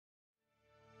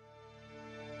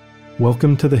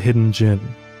Welcome to The Hidden Djinn,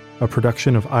 a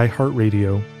production of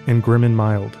iHeartRadio and Grim and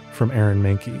Mild from Aaron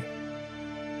Mahnke.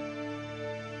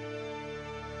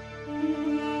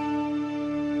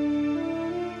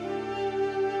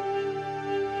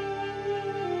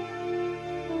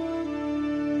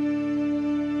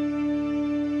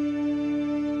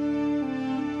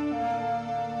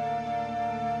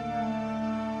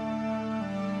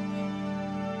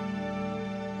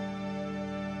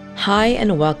 Hi,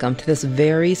 and welcome to this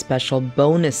very special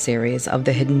bonus series of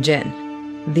The Hidden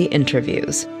Djinn, The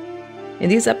Interviews. In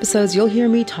these episodes, you'll hear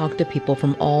me talk to people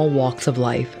from all walks of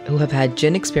life who have had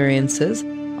Djinn experiences,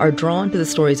 are drawn to the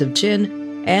stories of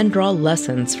Djinn, and draw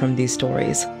lessons from these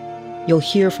stories. You'll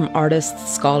hear from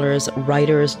artists, scholars,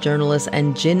 writers, journalists,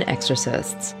 and Djinn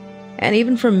exorcists. And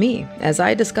even from me, as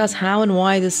I discuss how and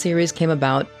why this series came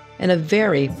about in a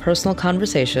very personal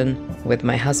conversation with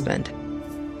my husband.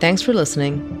 Thanks for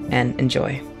listening, and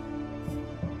enjoy.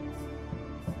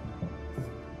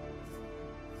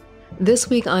 This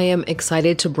week, I am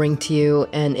excited to bring to you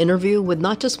an interview with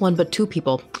not just one, but two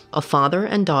people, a father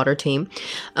and daughter team,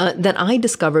 that I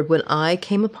discovered when I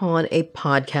came upon a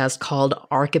podcast called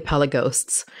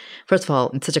Archipelaghosts. First of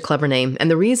all, it's such a clever name. And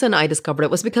the reason I discovered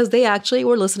it was because they actually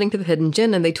were listening to The Hidden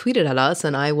Djinn and they tweeted at us,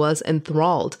 and I was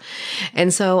enthralled.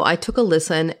 And so I took a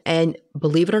listen, and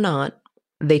believe it or not,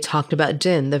 they talked about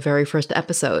Djinn, the very first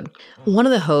episode. One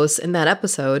of the hosts in that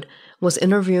episode was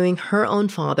interviewing her own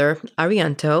father,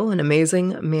 Ariyanto, an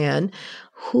amazing man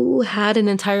who had an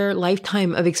entire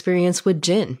lifetime of experience with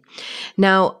Djinn.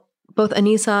 Now, both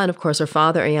Anissa and, of course, her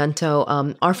father,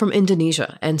 Ariyanto, are from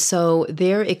Indonesia. And so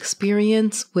their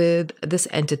experience with this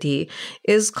entity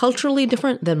is culturally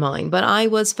different than mine. But I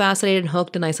was fascinated and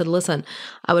hooked, and I said, listen,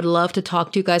 I would love to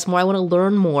talk to you guys more. I want to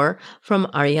learn more from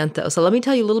Ariyanto. So let me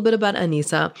tell you a little bit about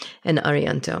Anissa and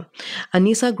Ariyanto.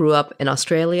 Anissa grew up in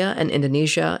Australia and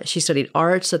Indonesia. She studied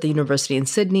arts at the university in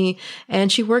Sydney, and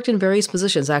she worked in various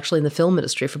positions, actually in the film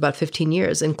industry, for about 15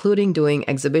 years, including doing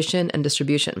exhibition and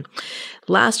distribution.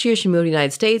 Last year, she moved to the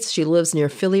United States. She lives near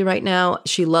Philly right now.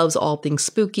 She loves all things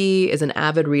spooky, is an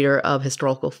avid reader of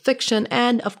historical fiction,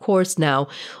 and of course now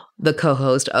the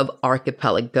co-host of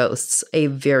Archipelaghosts, a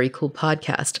very cool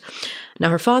podcast. Now,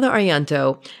 her father,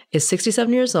 Ariyanto, is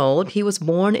 67 years old. He was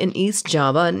born in East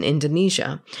Java in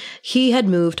Indonesia. He had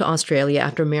moved to Australia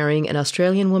after marrying an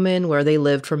Australian woman where they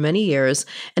lived for many years,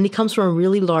 and he comes from a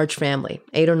really large family,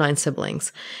 8 or 9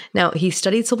 siblings. Now, he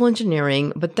studied civil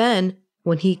engineering, but then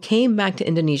when he came back to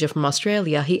Indonesia from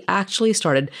Australia, he actually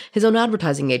started his own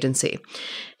advertising agency.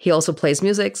 He also plays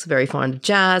music, is very fond of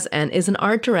jazz, and is an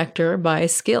art director by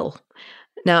skill.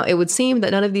 Now, it would seem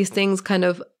that none of these things kind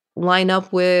of line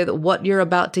up with what you're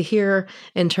about to hear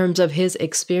in terms of his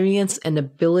experience and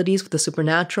abilities with the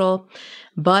supernatural,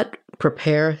 but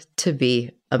prepare to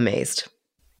be amazed.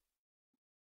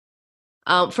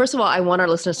 First of all, I want our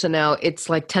listeners to know it's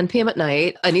like 10 p.m. at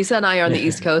night. Anissa and I are on the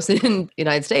East Coast in the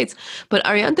United States, but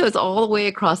Ariyanto is all the way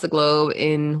across the globe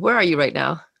where are you right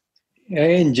now?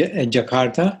 In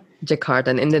Jakarta. Jakarta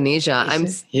in Indonesia.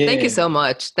 Thank you so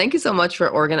much. Thank you so much for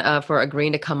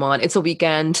agreeing to come on. It's a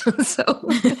weekend, so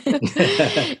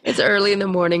it's early in the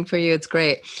morning for you. It's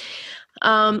great.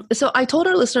 So I told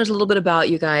our listeners a little bit about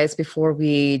you guys before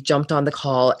we jumped on the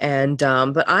call. And,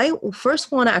 but I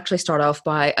first want to actually start off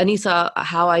by, Anissa,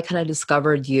 how I kind of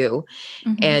discovered you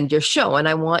and your show. And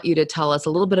I want you to tell us a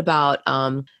little bit about,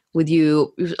 with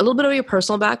you, a little bit of your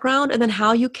personal background, and then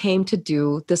how you came to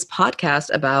do this podcast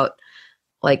about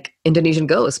like Indonesian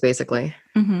ghosts, basically.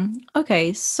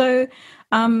 Okay. So,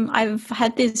 I've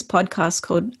had this podcast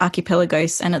called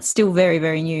Archipelaghosts, and it's still very,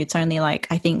 very new. It's only like,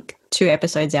 I think, 2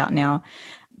 episodes out now,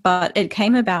 but it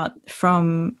came about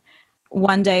from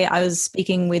one day I was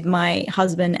speaking with my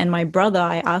husband and my brother.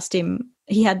 I asked him,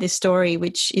 he had this story,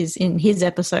 which is in his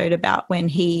episode, about when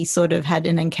he sort of had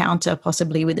an encounter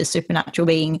possibly with a supernatural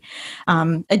being,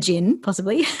 a djinn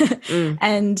possibly.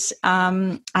 And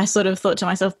I sort of thought to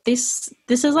myself, this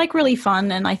is like really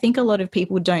fun. And I think a lot of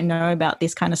people don't know about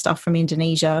this kind of stuff from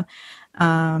Indonesia.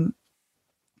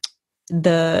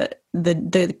 The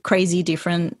crazy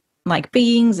different like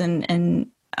beings and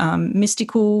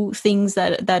mystical things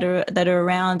that are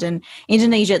around, and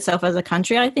Indonesia itself as a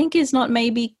country, I think, is not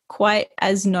maybe quite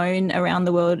as known around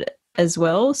the world as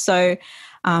well. So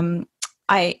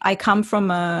I come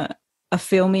from a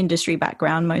film industry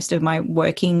background. Most of my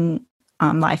working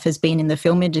life has been in the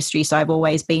film industry, so I've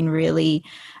always been really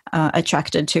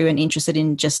attracted to and interested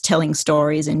in just telling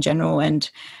stories in general and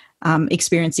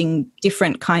experiencing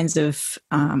different kinds of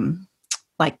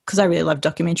like, because I really love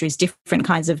documentaries, different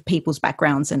kinds of people's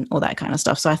backgrounds and all that kind of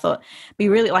stuff. So I thought be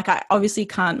really, like, I obviously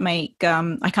can't make,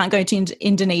 I can't go to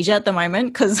Indonesia at the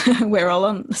moment because we're all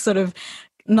on sort of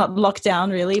not locked down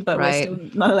really, but we're still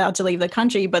not allowed to leave the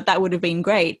country, but that would have been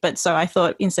great. But so I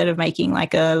thought instead of making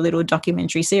like a little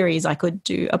documentary series, I could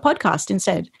do a podcast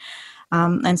instead.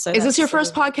 And so is this your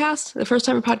first podcast? The first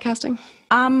time you're podcasting?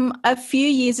 A few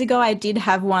years ago, I did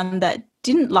have one that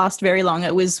didn't last very long.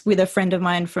 It was with a friend of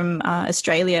mine from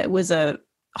Australia. It was a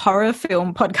horror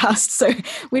film podcast, so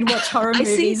we'd watch horror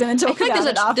movies and then talk about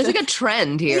it after. There's like a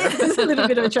trend here. Yeah, there's a little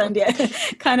bit of a trend, yeah.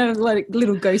 Kind of like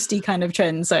little ghosty kind of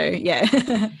trend, so yeah.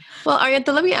 Well,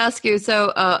 Ariyanto, let me ask you.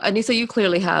 So, Anissa, you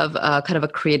clearly have kind of a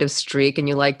creative streak and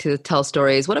you like to tell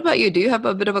stories. What about you? Do you have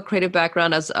a bit of a creative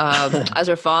background as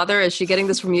her father? Is she getting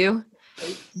this from you?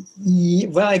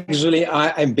 Well, actually,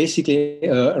 I'm basically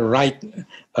a right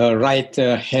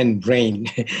hand brain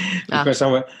because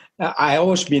I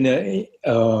always been a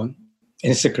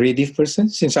creative person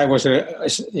since I was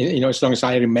as long as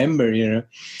I remember,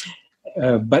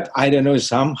 but I don't know,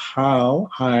 somehow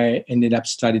I ended up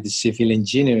studying civil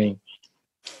engineering,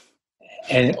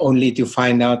 and only to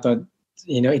find out that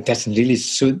it doesn't really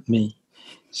suit me.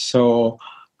 So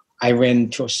I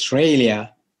went to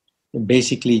Australia,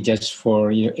 basically just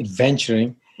for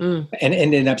adventuring, and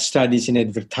ended up studies in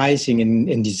advertising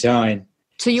and design.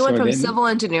 So you went from civil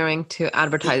engineering to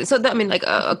advertising. So that, I mean, like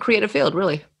a creative field,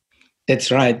 really. That's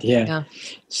right. Yeah.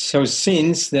 So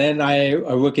since then, I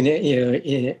work in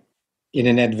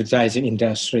an advertising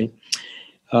industry.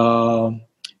 And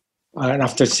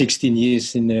after 16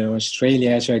 years in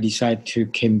Australia, so I decided to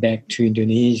come back to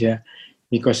Indonesia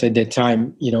because at that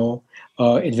time,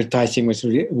 advertising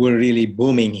were really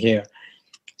booming here.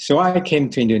 So I came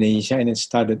to Indonesia and I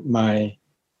started my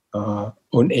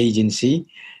own agency.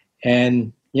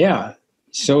 And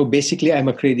so basically I'm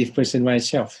a creative person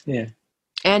myself. Yeah.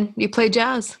 And you play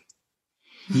jazz.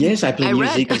 Yes, I play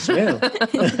music as well.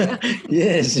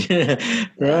 Yes,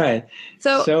 right.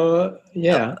 So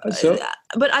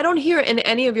but I don't hear in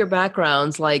any of your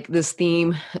backgrounds like this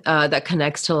theme that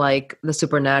connects to like the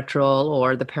supernatural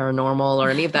or the paranormal or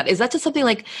any of that. Is that just something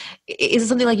like? Is it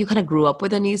something like you kind of grew up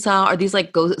with, Anissa? Are these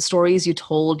like ghost stories you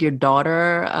told your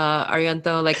daughter,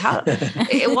 Ariyanto? Like how?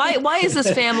 Why is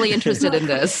this family interested in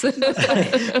this?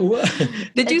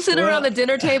 Did you sit around the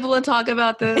dinner table and talk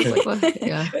about this? Like,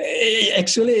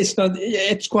 Actually, it's not.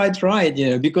 It's quite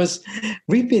right, because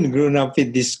we've been grown up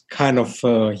with this kind of,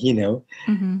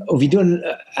 we don't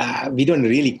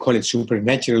really call it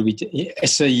supernatural.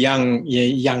 As a young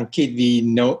kid, we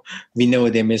know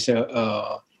them as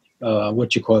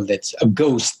what you call that, a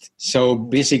ghost. So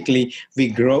basically, we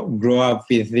grow up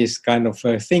with this kind of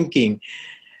thinking.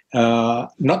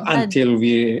 Not until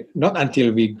we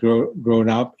grown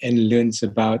up and learns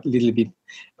about a little bit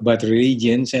about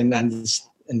religions and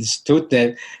understood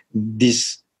that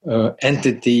this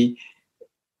entity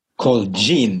called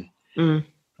jinn,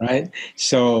 right?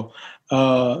 So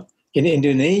in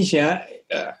Indonesia,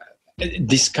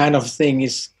 this kind of thing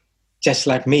is just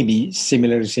like maybe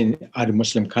similar in other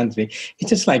Muslim country. It's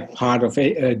just like part of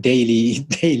a daily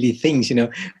things.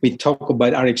 We talk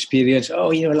about our experience. Oh,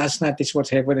 last night this what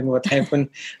happened and what happened.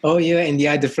 Oh, yeah, and the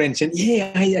other friend said,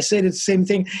 yeah, I said the same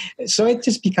thing. So it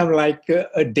just become like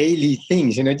a daily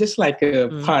things. Just like a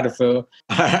part of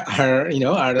our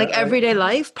like everyday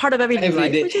life, part of everyday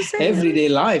life. Would you say everyday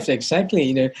life,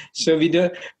 exactly. So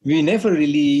we never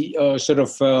really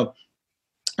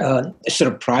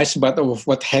surprised about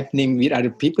what's happening with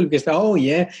other people because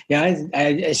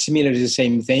I similar to the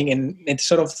same thing and that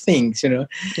sort of things,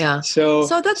 Yeah. So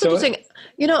that's interesting.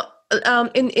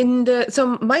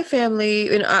 So my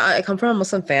family, I come from a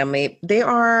Muslim family. They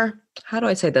are, how do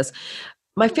I say this?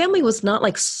 My family was not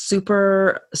like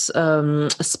super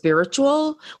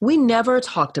spiritual. We never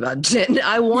talked about jinn.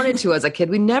 I wanted to as a kid.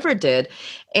 We never did.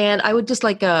 And I would just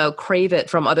like crave it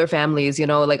from other families,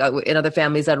 like in other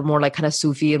families that are more like kind of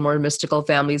Sufi and more mystical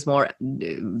families,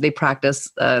 they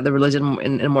practice the religion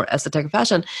in a more esoteric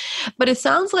fashion. But it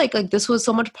sounds like this was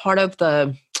so much part of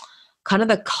the kind of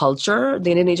the culture,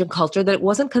 the Indonesian culture, that it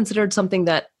wasn't considered something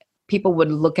that people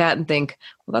would look at and think,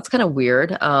 well, that's kind of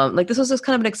weird. Like this was just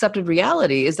kind of an accepted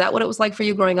reality. Is that what it was like for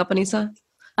you growing up, Anissa?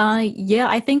 Yeah,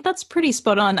 I think that's pretty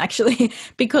spot on, actually,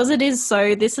 because it is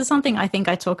so. This is something I think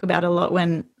I talk about a lot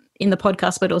when in the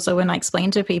podcast, but also when I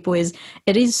explain to people is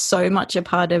it is so much a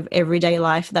part of everyday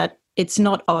life that it's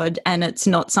not odd and it's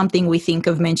not something we think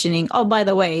of mentioning. Oh, by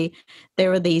the way,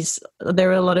 there are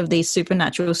a lot of these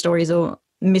supernatural stories or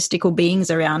mystical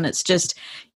beings around. It's just,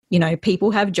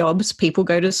 people have jobs, people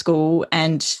go to school,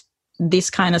 and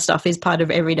this kind of stuff is part of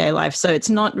everyday life. So it's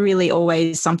not really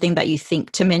always something that you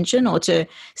think to mention or to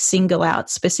single out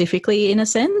specifically in a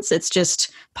sense. It's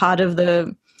just part of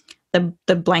the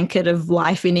blanket of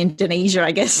life in Indonesia,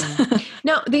 I guess.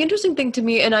 Now, the interesting thing to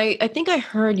me, and I think I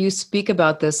heard you speak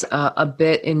about this a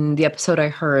bit in the episode I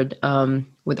heard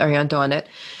with Ariyanto on it,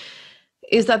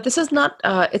 is that this is not,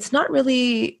 it's not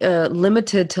really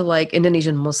limited to like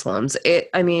Indonesian Muslims.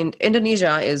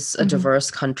 Indonesia is a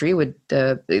diverse country with,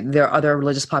 there are other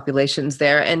religious populations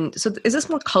there. And so is this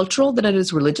more cultural than it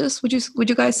is religious, would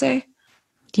you guys say?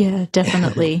 Yeah,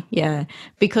 definitely. Yeah,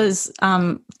 because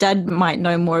Dad might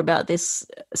know more about this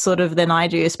sort of than I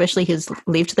do, especially he's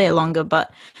lived there longer.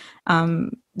 But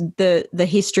the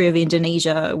history of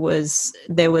Indonesia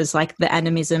there was like the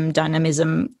animism,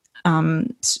 dynamism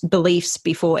beliefs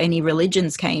before any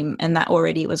religions came, and that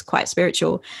already was quite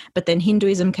spiritual. But then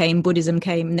Hinduism came, Buddhism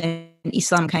came, then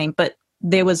Islam came. But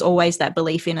there was always that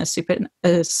belief in a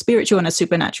spiritual and a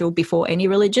supernatural before any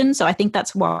religion. So I think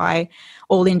that's why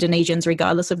all Indonesians,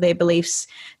 regardless of their beliefs,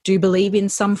 do believe in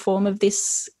some form of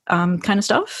this kind of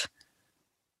stuff.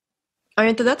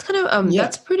 Ariyanto, that's kind of,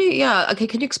 that's pretty, yeah. Okay,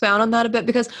 can you expound on that a bit?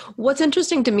 Because what's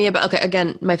interesting to me about, okay,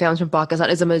 again, my family's from Pakistan,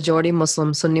 is a majority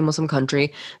Muslim, Sunni Muslim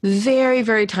country, very,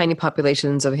 very tiny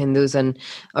populations of Hindus and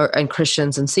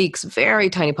Christians and Sikhs, very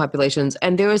tiny populations.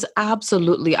 And there is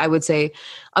absolutely, I would say,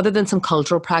 other than some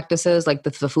cultural practices, like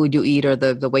the food you eat or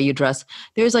the way you dress,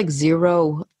 there's like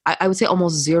zero, I would say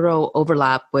almost zero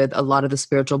overlap with a lot of the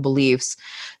spiritual beliefs.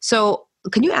 So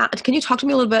can you talk to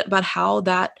me a little bit about how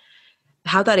that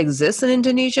exists in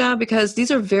Indonesia? Because these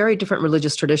are very different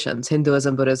religious traditions,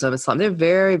 Hinduism, Buddhism, Islam. They're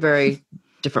very, very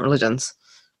different religions.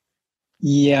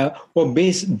 Yeah, well,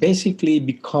 basically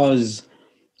because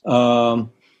when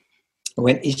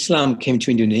Islam came to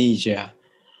Indonesia,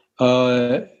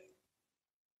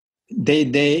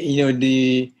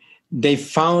 they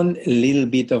found a little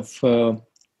bit of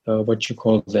what you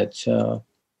call that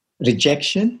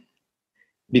rejection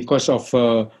because of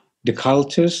the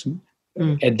cultures.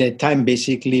 At that time,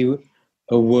 basically,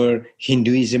 were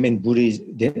Hinduism and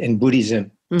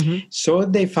Buddhism. Mm-hmm. So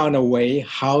they found a way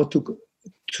how to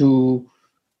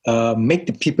make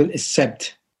the people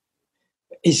accept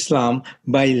Islam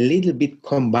by a little bit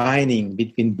combining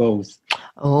between both.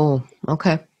 Oh,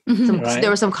 okay. Right?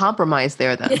 There was some compromise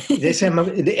there then. There's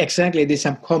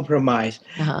some compromise.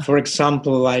 Uh-huh. For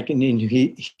example, like in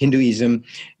Hinduism,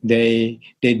 they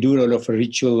do a lot of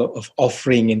ritual of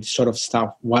offering and sort of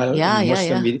stuff, while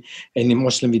in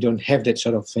Muslim we don't have that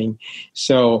sort of thing.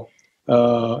 So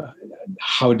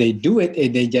how they do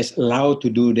it, they just allow to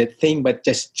do that thing, but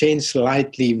just change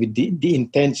slightly with the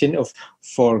intention of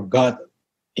for God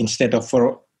instead of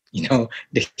for the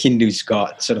Hindu's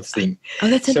God sort of thing. Oh,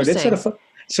 that's interesting.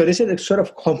 So this is a sort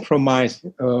of compromise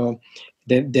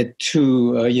that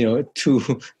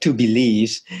two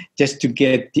beliefs just to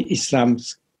get the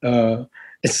Islam's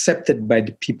accepted by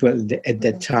the people at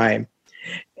that time,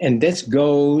 and this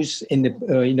goes in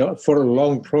the for a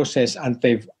long process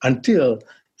until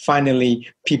finally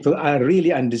people are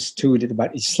really understood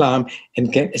about Islam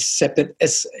and can accept it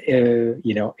as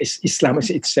Islam as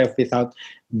itself without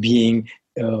being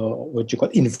what you call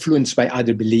influenced by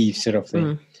other beliefs sort of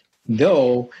thing.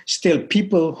 Though still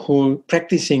people who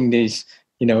practicing this,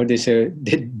 there's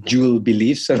the dual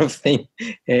belief sort of thing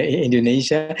in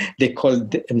Indonesia, they call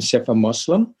themselves a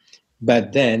Muslim,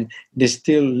 but then they're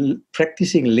still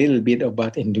practicing a little bit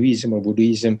about Hinduism or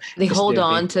Buddhism. They hold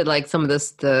on to like some of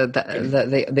this,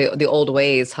 the old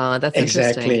ways, huh? That's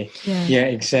exactly. Interesting. Yeah,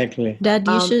 exactly. Dad,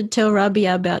 you should tell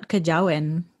Rabia about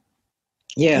Kejawen.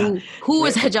 Yeah. Who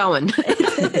is Kejawen?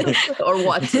 Or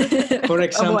what? For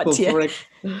example, for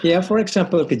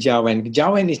example,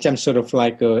 Kejawen is some sort of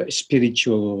like a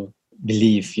spiritual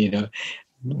belief,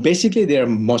 Basically, they're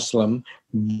Muslim,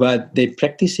 but they're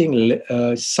practicing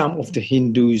some of the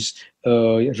Hindus'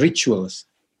 rituals,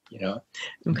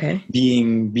 Okay.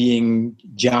 Being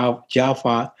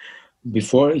Java,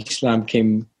 before Islam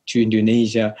came to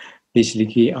Indonesia,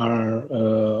 basically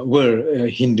were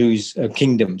Hindus'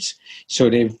 kingdoms. So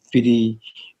they have pretty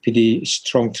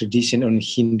strong tradition on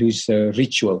Hindus'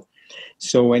 ritual.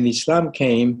 So when Islam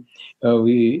came,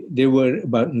 there were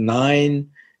about nine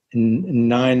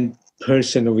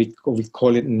person, or we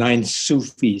call it 9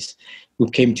 Sufis, who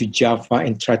came to Java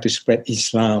and tried to spread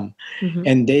Islam. Mm-hmm.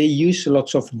 And they used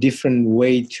lots of different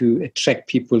ways to attract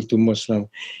people to Muslim.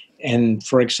 And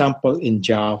for example, in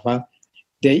Java,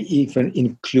 they even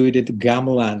included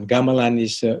gamelan. Gamelan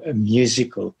is a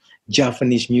musical,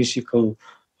 Javanese musical,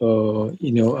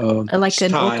 like style.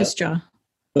 an orchestra.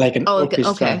 like an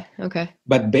orchestra. Okay.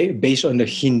 But based on the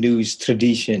Hindus'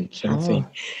 tradition, sort of thing.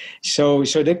 So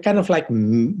they kind of like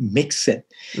mix it.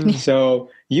 So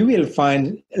you will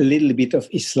find a little bit of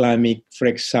Islamic, for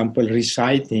example,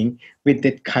 reciting with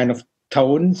that kind of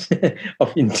tones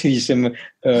of intuition,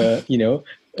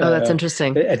 That's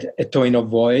interesting. A tone of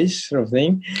voice, sort of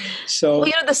thing. So,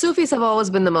 the Sufis have always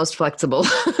been the most flexible.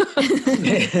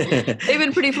 They've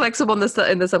been pretty flexible in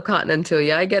the subcontinent too.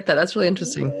 Yeah, I get that. That's really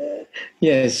interesting.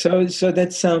 Yeah. So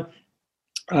that's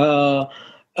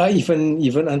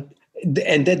even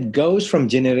and that goes from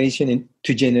generation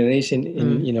to generation.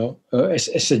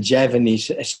 As a Javanese,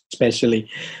 especially,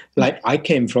 like I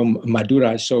came from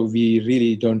Madura, so we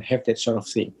really don't have that sort of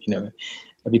thing.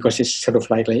 Because it's sort of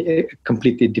like a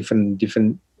completely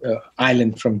different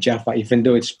island from Java, even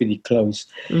though it's pretty close.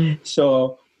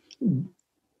 So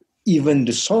even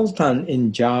the Sultan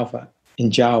in Java,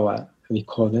 we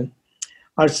call them,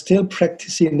 are still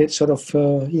practicing that sort of,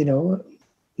 what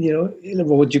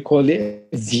would you call it,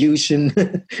 fusion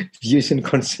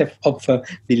concept of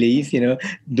belief.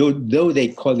 Though they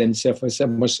call themselves as a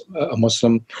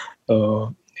Muslim.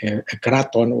 A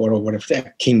kraton or whatever,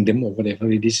 a kingdom or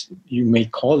whatever it is you may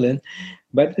call it,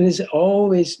 but there's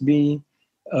always been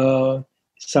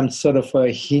some sort of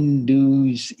a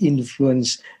Hindu's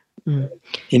influence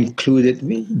included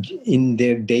in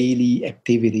their daily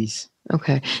activities.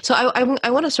 Okay. So I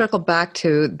want to circle back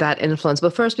to that influence,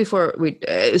 but first, before we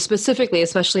specifically,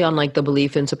 especially on like the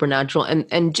belief in supernatural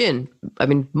and jinn, I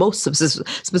mean,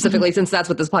 specifically since that's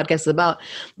what this podcast is about.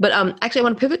 But actually, I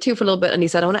want to pivot to you for a little bit,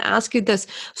 Anissa. I want to ask you this.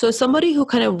 So as somebody who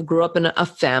kind of grew up in a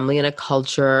family and a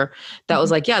culture that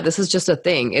was like, yeah, this is just a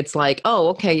thing. It's like, oh,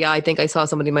 okay, yeah, I think I saw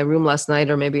somebody in my room last night,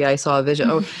 or maybe I saw a vision.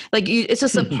 Or like, it's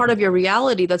just a part of your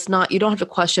reality. That's not, you don't have to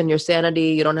question your sanity.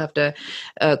 You don't have to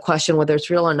question whether it's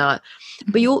real or not.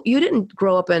 But you didn't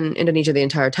grow up in Indonesia the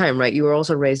entire time, right? You were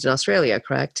also raised in Australia,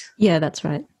 correct? Yeah, that's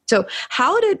right. So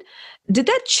how did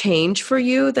that change for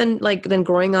you then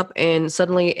growing up in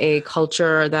suddenly a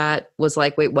culture that was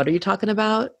like, wait, what are you talking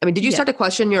about? I mean, did you start to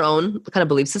question your own kind of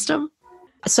belief system?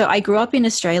 So I grew up in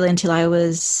Australia until I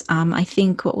was, I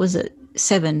think, what was it?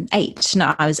 7, 8.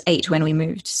 No, I was 8 when we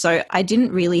moved. So I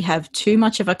didn't really have too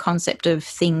much of a concept of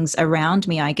things around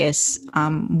me, I guess.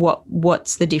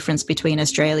 What's the difference between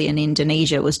Australia and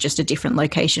Indonesia? It was just a different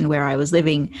location where I was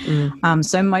living.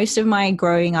 So most of my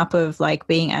growing up of like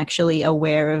being actually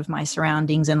aware of my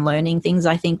surroundings and learning things,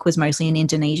 I think, was mostly in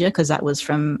Indonesia, because that was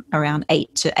from around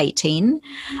 8 to 18,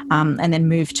 and then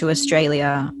moved to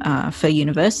Australia for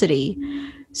university.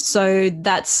 So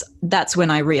that's when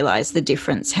I realized the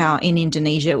difference, how in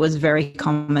Indonesia it was very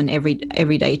common every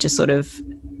day to sort of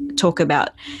talk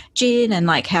about jinn, and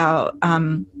like how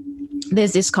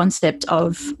there's this concept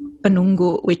of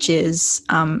penunggu, which is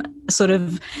sort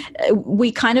of,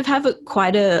 we kind of have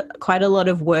quite a lot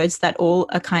of words that all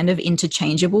are kind of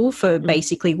interchangeable for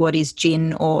basically what is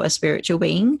jinn or a spiritual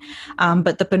being.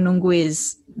 But the penunggu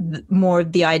is more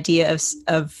of the idea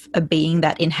of a being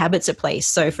that inhabits a place.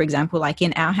 So, for example, like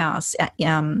in our house,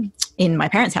 in my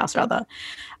parents' house rather,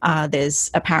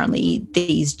 there's apparently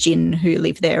these jinn who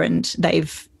live there, and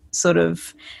they've sort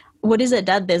of, what is it,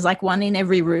 Dad? There's like one in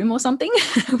every room or something.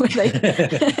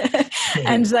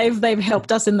 And they've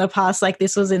helped us in the past. Like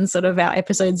this was in sort of our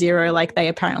episode 0. Like they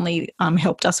apparently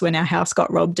helped us when our house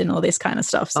got robbed and all this kind of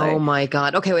stuff. So. Oh my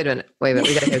God. Okay, wait a minute. We got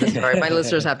to hear this story. My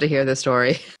listeners have to hear this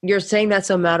story. You're saying that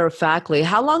so matter-of-factly.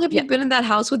 How long have you been in that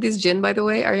house with these jinn, by the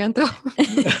way, Ariyanto?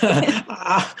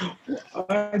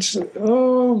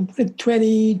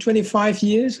 25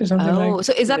 years or something like that.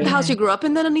 So is that the house you grew up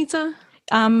in then, Anissa?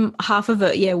 Half of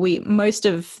it, yeah. Most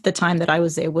of the time that I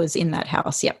was there was in that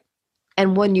house, yep.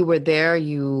 And when you were there,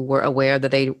 you were aware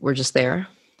that they were just there?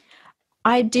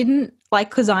 I didn't,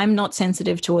 because I'm not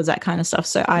sensitive towards that kind of stuff.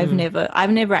 So I've never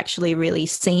actually really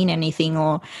seen anything,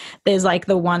 or there's like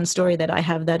the one story that I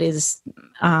have that is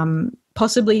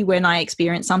possibly when I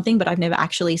experienced something, but I've never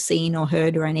actually seen or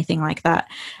heard or anything like that.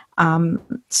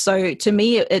 So to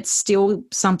me, it's still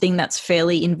something that's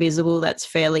fairly invisible, that's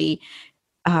fairly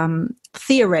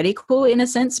theoretical in a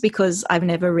sense, because I've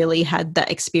never really had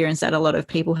that experience that a lot of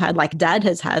people had, like Dad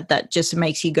has had, that just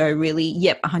makes you go really,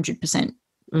 yep, 100%.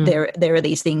 There are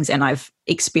these things, and I've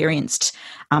experienced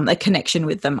a connection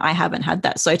with them. I haven't had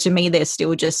that. So to me, there's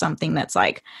still just something that's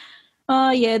like,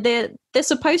 oh yeah, they're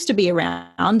supposed to be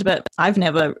around, but I've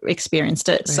never experienced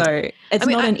it. Right. So it's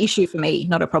not an issue for me,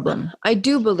 not a problem. I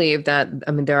do believe that,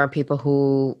 there are people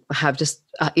who have just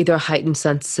either a heightened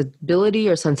sensibility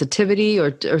or sensitivity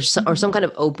or some kind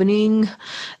of opening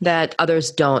that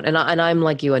others don't. And I'm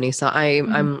like you, Anissa.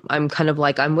 I'm kind of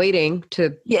like, I'm waiting to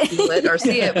feel it or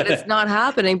see it, but it's not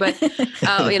happening. But,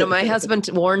 my husband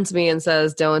warns me and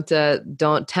says, don't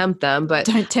tempt them, but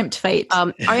don't tempt fate.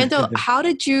 Ariyanto, how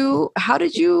did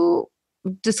you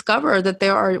discover that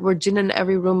were jinn in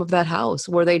every room of that house?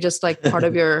 Were they just like part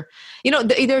of your,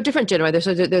 they're a different jinn, right?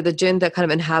 So they're the jinn that kind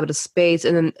of inhabit a space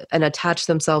and attach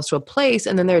themselves to a place.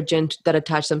 And then there are jinn that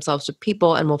attach themselves to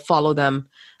people and will follow them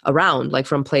around, like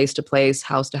from place to place,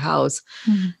 house to house.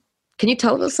 Mm-hmm. Can you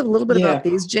tell us a little bit about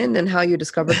these jinn and how you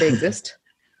discovered they exist?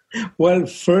 Well,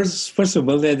 first of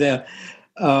all, that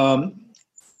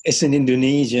as an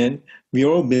Indonesian, we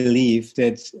all believe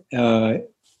that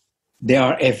they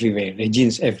are everywhere, the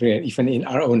jinns everywhere, even in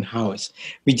our own house.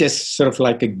 We just sort of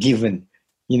like a given,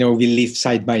 we live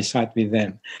side by side with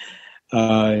them.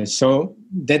 So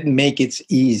that makes it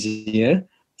easier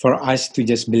for us to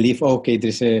just believe, okay,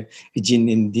 there's a jinn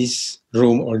in this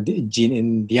room or the jinn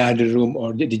in the other room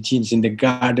or the jinns in the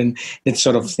garden, that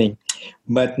sort of thing.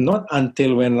 But not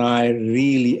until when I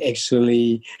really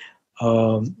actually,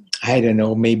 I don't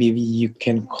know, maybe you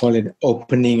can call it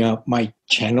opening up my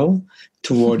channel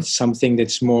towards something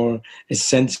that's more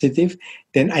sensitive,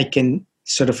 then I can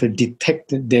sort of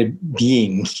detect their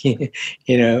being,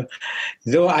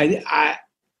 Though I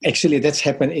actually that's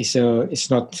happened it's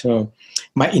not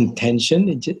my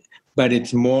intention, but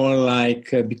it's more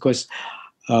like because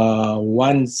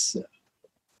once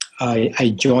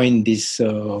I joined this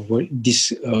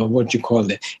what you call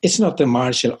it? It's not a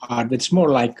martial art. But it's more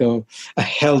like a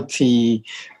healthy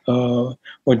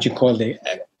what you call it?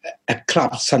 A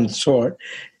club, some sort,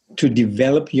 to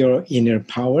develop your inner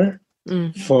power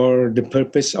for the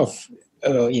purpose of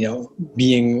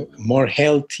being more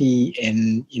healthy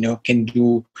and can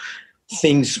do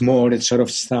things more, that sort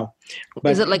of stuff.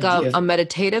 But is it like a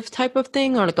meditative type of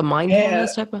thing or like a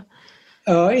mindfulness type of?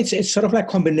 It's sort of like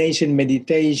combination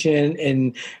meditation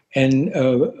and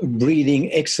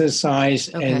breathing exercise.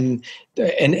 Okay. and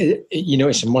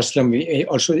as a Muslim we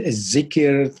also a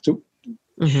zikr to.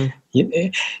 Mm-hmm.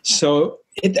 So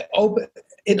it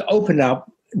opened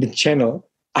up the channel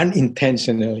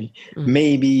unintentionally,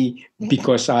 maybe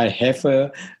because I have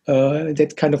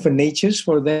that kind of a nature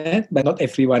for that, but not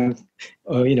everyone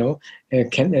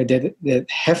can that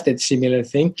have that similar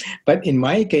thing. But in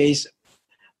my case,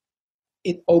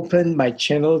 it opened my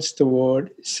channels toward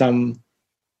some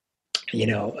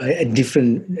a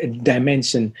different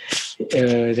dimension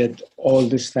that all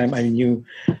this time I knew.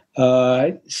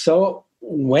 So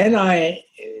when I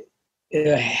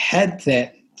had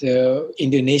that,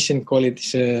 Indonesian call it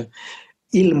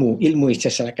ilmu. Ilmu is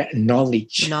just like a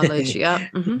knowledge. Knowledge, yeah.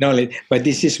 Mm-hmm. Knowledge. But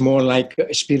this is more like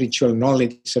a spiritual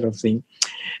knowledge sort of thing.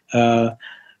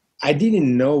 I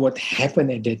didn't know what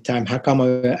happened at that time. How come,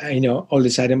 all of a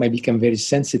sudden I become very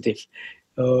sensitive.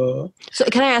 So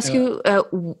can I ask you,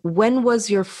 when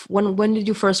did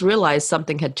you first realize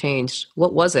something had changed?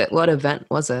 What was it? What event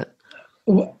was it?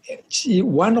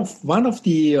 One of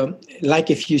the like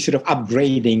if you sort of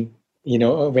upgrading,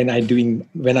 when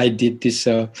I did this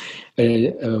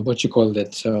what you call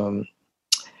that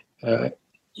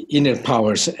inner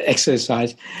powers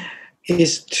exercise,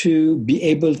 is to be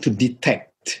able to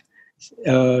detect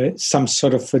some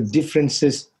sort of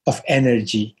differences of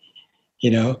energy.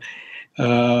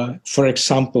 For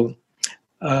example,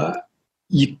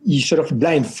 you sort of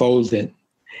blindfolded,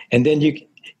 and then you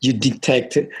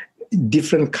detect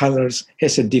different colors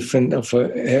has a different of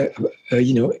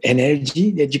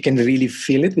energy that you can really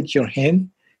feel it with your hand.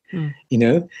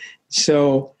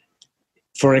 So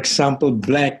for example,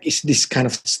 black is this kind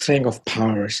of strength of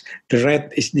powers, the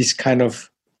red is this kind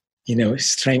of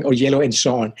strength, or yellow, and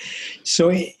so on. So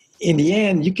in the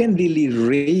end, you can really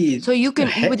read. So you can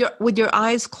with your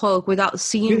eyes closed without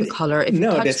seeing the color. If you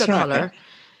touch the color,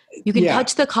 you can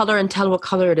touch the color and tell what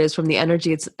color it is from the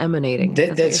energy it's emanating.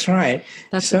 That's right.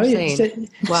 That's so insane.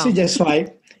 Wow. So just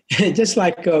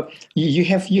like you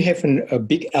have a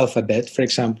big alphabet, for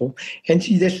example, and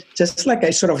just like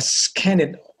I sort of scan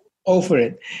it over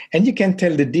it, and you can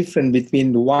tell the difference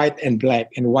between white and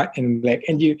black, and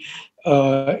and you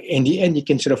in the end you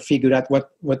can sort of figure out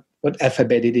what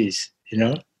alphabet it is.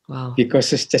 Wow.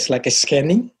 Because it's just like a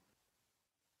scanning.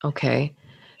 Okay.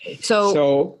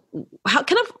 So how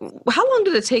long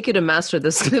did it take you to master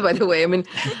this? By the way, I mean,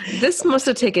 this must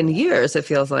have taken years. It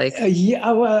feels like.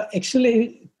 Well,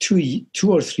 actually, two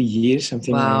or 3 years,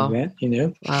 something Wow. like that, you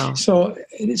know. Wow. So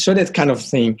that kind of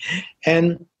thing,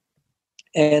 and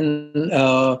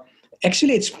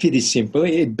actually, it's pretty simple.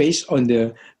 It's based on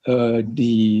the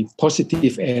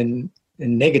positive and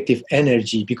negative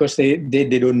energy, because they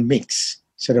don't mix,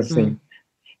 sort of thing.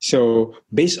 So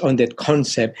based on that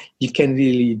concept, you can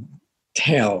really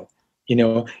tell, you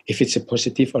know, if it's a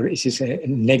positive or is it a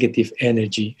negative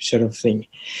energy, sort of thing.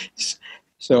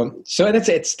 So that's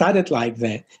it. Started like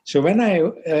that. So when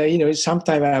I,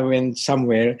 sometime I went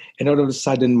somewhere, and all of a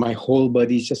sudden my whole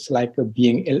body is just like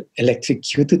being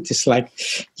electrocuted. It's like,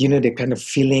 you know, the kind of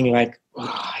feeling like,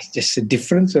 it's just a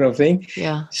different sort of thing.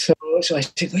 Yeah. So I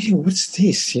said, what's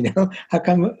this? You know, how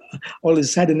come all of a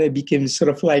sudden I became sort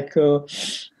of like,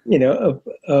 Pins and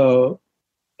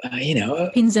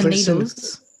person,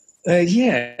 needles.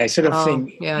 Sort of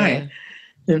thing. Yeah.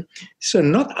 So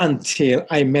not until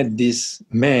I met this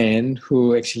man,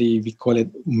 who actually we call it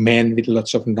man with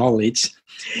lots of knowledge,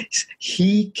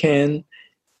 he can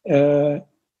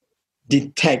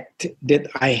detect that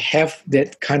I have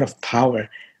that kind of power,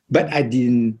 but I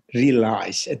didn't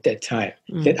realize at that time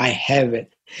that I have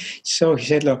it. So he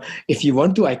said, look, if you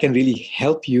want to, I can really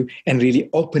help you and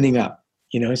really opening up,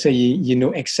 you know, so you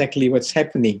know exactly what's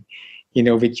happening, you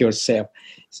know, with yourself.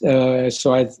 So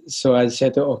I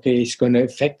said, okay, it's going to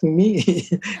affect me.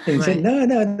 And he said,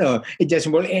 no. It just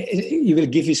it will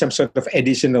give you some sort of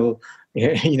additional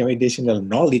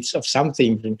knowledge of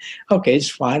something. Okay, it's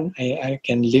fine. I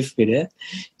can live with it.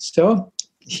 So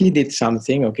he did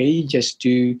something. Okay, you just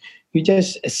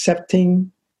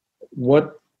accepting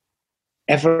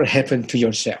whatever happened to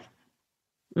yourself.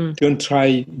 Don't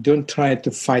try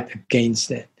to fight against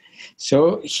that.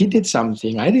 So he did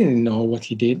something. I didn't know what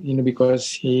he did, you know,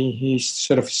 because he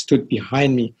sort of stood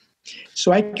behind me.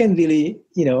 So I can really,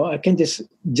 you know, I can just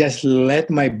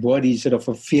let my body sort of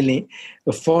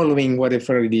following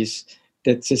whatever it is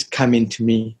that's just coming to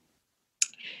me.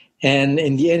 And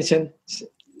in the end,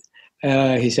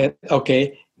 he said,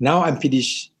 okay, now I'm pretty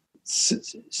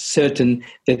certain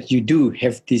that you do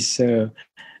have this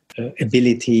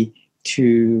ability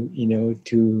to, you know,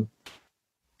 to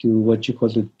what you call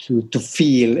to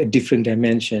feel a different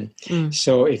dimension.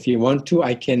 So if you want to,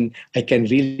 I can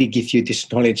really give you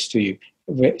this knowledge to you,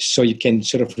 so you can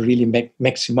sort of really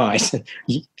maximize,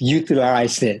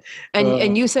 utilize it.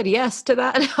 And you said yes to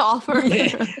that offer?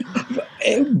 Yeah.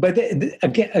 But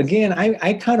again,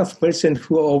 I kind of person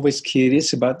who are always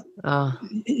curious about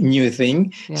new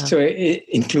thing. Yeah. So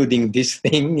including this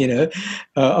thing, you know.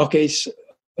 Okay, so,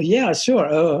 yeah, sure.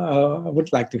 I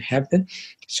would like to have it.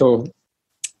 So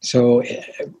to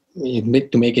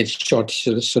make it short,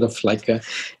 sort of like give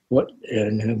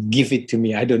it to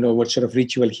me. I don't know what sort of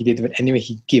ritual he did, but anyway,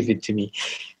 he gave it to me,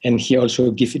 and he also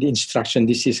gave it instruction.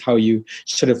 This is how you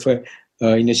sort of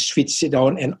switch it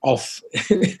on and off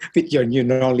with your new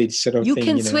knowledge, sort of you thing.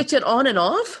 You can switch it on and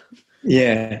off?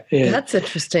 Yeah. That's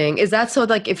interesting. Is that so,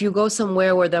 like, if you go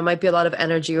somewhere where there might be a lot of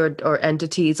energy or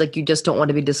entities, like you just don't want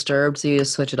to be disturbed, so you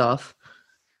just switch it off?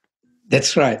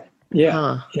 That's right.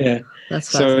 Yeah. Yeah. That's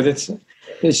so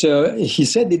he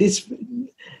said it is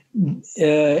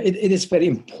it is very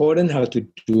important how to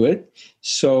do it.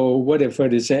 So whatever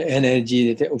this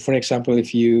energy, for example,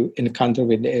 if you encounter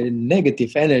with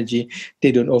negative energy,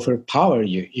 they don't overpower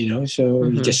you, you know, so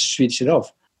you just switch it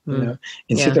off, you know,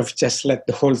 instead of just let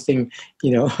the whole thing,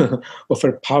 you know,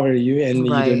 overpower you, and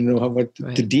you don't know what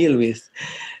to deal with.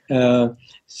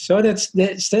 So that's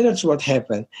what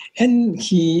happened. And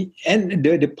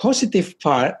the positive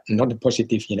part, not the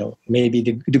positive, you know, maybe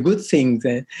the good thing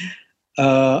that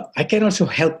I can also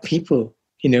help people,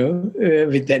 you know,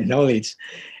 with that knowledge,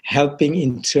 helping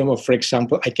in terms of, for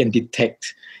example, I can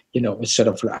detect, you know, sort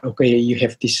of like, okay, you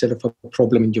have this sort of a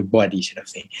problem in your body, sort of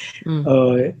thing.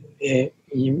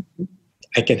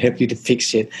 I can help you to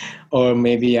fix it, or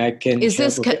maybe I can.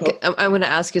 I'm going to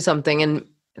ask you something, and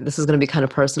this is going to be kind of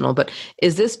personal, but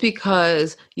is this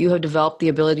because you have developed the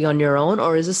ability on your own,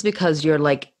 or is this because you're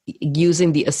like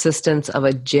using the assistance of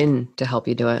a jinn to help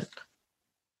you do it?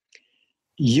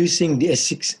 Using the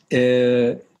existence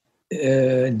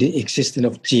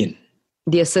of jinn.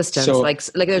 The assistance, so, like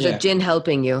there's a jinn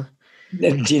helping you.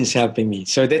 The jinn's helping me.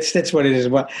 So that's what it is.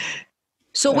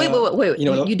 So wait. You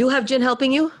know, you do have jinn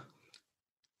helping you?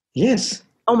 Yes.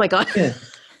 Oh my God. Yeah.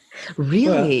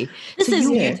 Really? Well, this is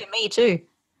new to me too.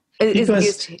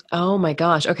 Oh my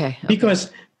gosh. Okay.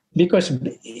 Because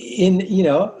in, you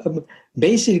know,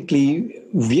 basically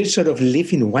we sort of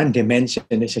live in one dimension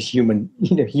as a human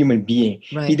being.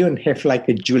 Right. You don't have like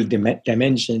a dual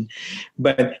dimension,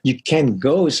 but you can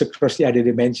go across the other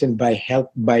dimension by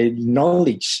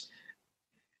knowledge.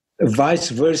 vice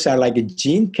versa, like a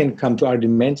jinn can come to our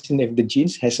dimension if the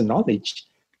jinns has knowledge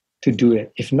to do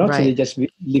it. If not, so they just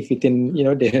live within,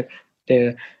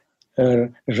 their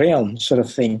realm sort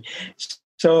of thing.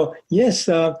 So yes,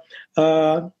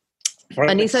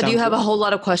 Anissa, do you have a whole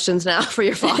lot of questions now for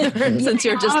your father? Since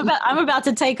you're just, I'm about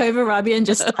to take over Robbie and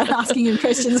just start asking him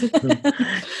questions.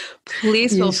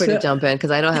 Please feel free to jump in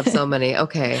because I don't have so many.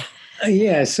 Okay.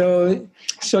 Yeah. So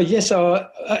yes.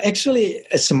 Actually,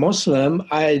 as a Muslim,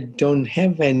 I don't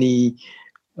have any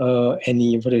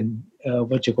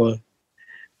what you call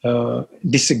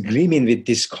disagreement with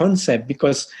this concept,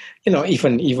 because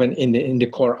even in the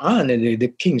Quran, the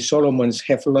King Solomon's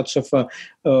have lots of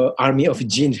army of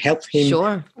jinn help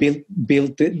him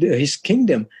build his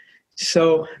kingdom.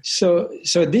 So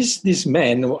this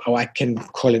man, or I can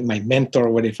call it my mentor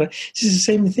or whatever, it's the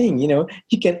same thing. You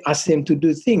can ask them to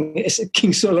do things. As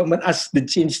King Solomon asked the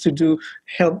jinns to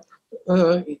help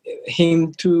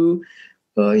him to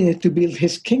build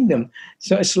his kingdom.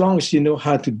 So as long as you know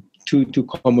how to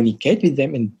communicate with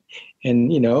them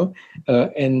and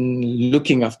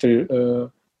looking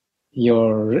after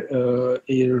your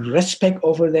respect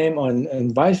over them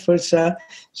and vice versa,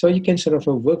 so you can sort of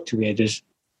work together.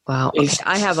 Wow. Okay.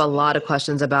 I have a lot of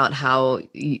questions about how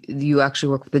you actually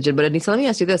work with the jinn, but Anissa, let me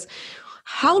ask you this.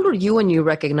 How do you, when you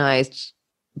recognized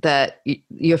that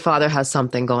your father has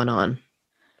something going on?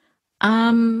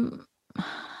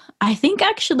 I think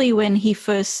actually when he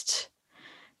first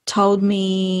told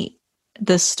me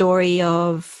the story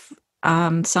of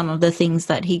some of the things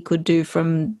that he could do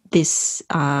from this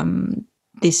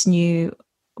new,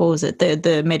 what was it,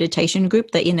 the meditation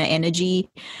group, the inner energy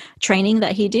training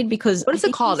that he did. Because what is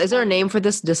it called? Is there a name for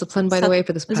this discipline, by the way,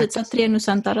 for this practice? Is it Satriya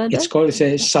Nusantara? It's called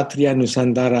Satriya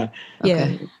Nusantara.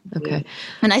 Okay. Okay.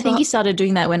 And I think he started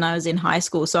doing that when I was in high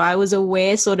school. So I was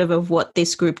aware sort of what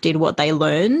this group did, what they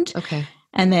learned. Okay.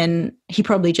 And then he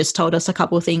probably just told us a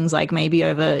couple of things, like maybe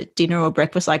over dinner or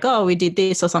breakfast, like, oh, we did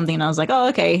this or something. And I was like, oh,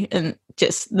 okay. And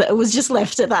it was just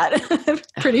left at that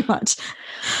pretty much.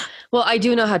 Well, I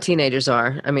do know how teenagers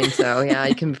are. I mean, so yeah,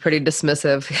 you can be pretty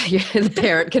dismissive. The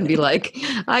parent can be like,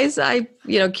 I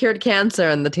cured cancer.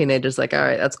 And the teenager's like, all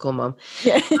right, that's cool, Mom.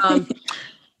 Yeah.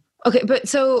 Okay. But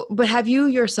have you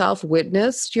yourself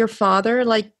witnessed your father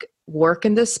work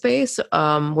in this space,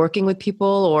 working with people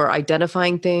or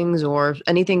identifying things or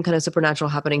anything kind of supernatural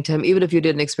happening to him, even if you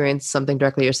didn't experience something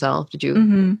directly yourself? Did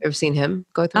you ever seen him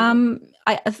go through?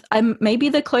 I maybe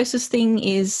the closest thing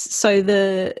is, so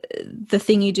the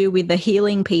thing you do with the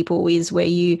healing people is where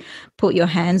you put your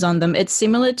hands on them. It's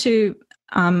similar to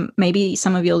maybe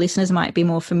some of your listeners might be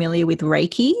more familiar with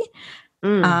Reiki.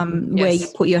 Where you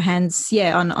put your hands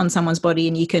on someone's body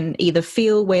and you can either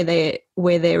feel where they're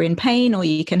in pain or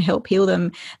you can help heal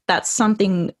them. That's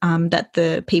something that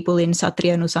the people in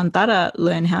Satriya Nusantara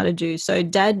learn how to do. So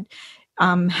Dad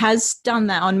has done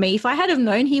that on me. If I had have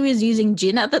known he was using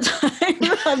jinn at the time,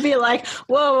 I'd be like,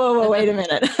 whoa, wait a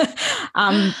minute.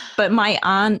 But my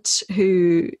aunt,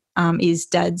 who is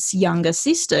Dad's younger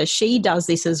sister, she does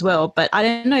this as well. But I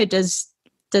don't know, does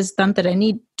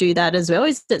Tantareni do that as well?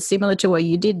 Is it similar to what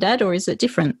you did, Dad, or is it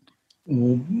different?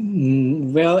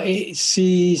 Well,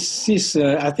 she's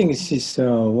I think she's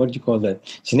what do you call that?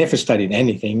 She never studied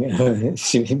anything,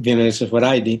 similar to what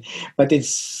I did, but it's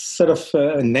sort of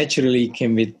naturally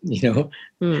came with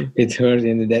with her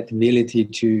and that ability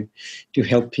to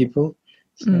help people.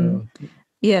 So.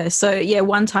 Yeah. So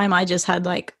one time I just had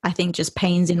I think just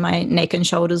pains in my neck and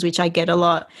shoulders, which I get a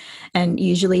lot. And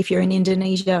usually if you're in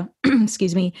Indonesia,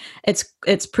 excuse me,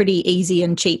 it's pretty easy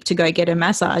and cheap to go get a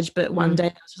massage. But one day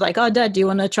I was like, oh, Dad, do you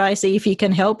want to try see if you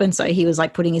can help? And so he was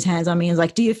putting his hands on me and was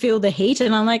like, do you feel the heat?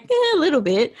 And I'm like, yeah, a little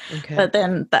bit. Okay. But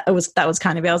then that was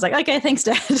kind of it. I was like, okay, thanks,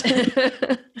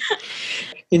 Dad.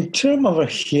 In terms of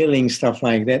healing stuff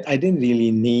like that, I didn't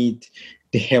really need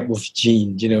the help of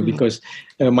jinn, because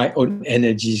my own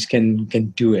energies can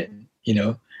do it,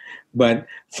 But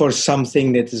for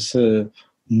something that is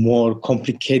more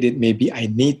complicated, maybe I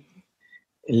need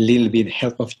a little bit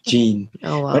help of jinn.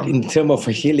 Oh, wow. But in terms of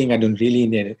healing, I don't really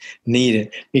need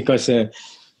it because, actually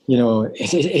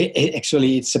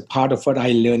it's a part of what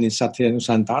I learned in Satriya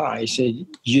Nusantara. I say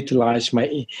utilize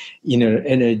my inner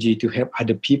energy to help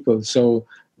other people. So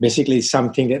basically it's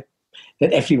something that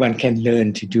everyone can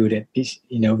learn to do that,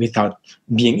 without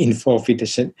being involved with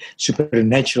the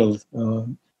supernatural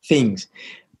things.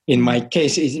 In my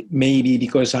case, it may be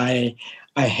because I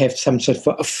have some sort of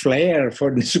a flair for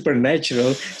the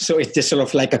supernatural, so it's just sort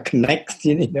of like a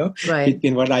connection, right,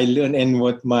 between what I learn and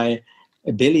what my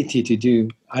ability to do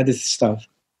other stuff.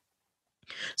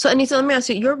 So, Anissa, let me ask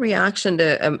you your reaction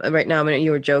to right now. I mean, you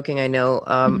were joking, I know,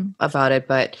 about it,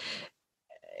 but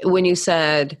when you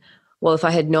said, well, if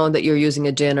I had known that you're using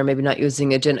a djinn or maybe not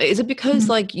using a djinn, is it because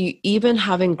like you, even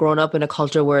having grown up in a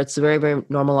culture where it's very, very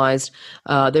normalized,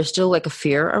 there's still like a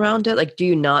fear around it? Like, do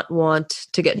you not want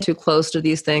to get too close to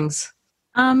these things?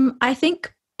 I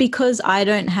think because I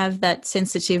don't have that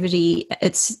sensitivity,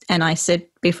 and I said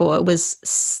before, it was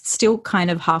still kind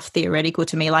of half theoretical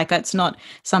to me. Like, it's not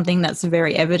something that's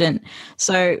very evident.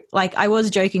 So like I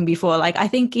was joking before, like I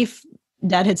think if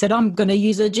Dad had said, I'm going to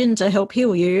use a djinn to help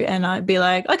heal you, and I'd be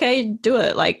like, okay, do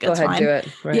it. Like, Go ahead, fine. do it.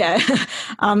 Right. Yeah.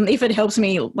 If it helps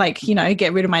me, like,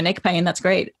 get rid of my neck pain, that's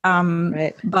great.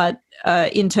 Right. But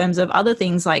in terms of other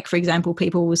things, like, for example,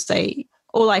 people will say,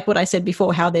 or like what I said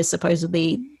before, how there's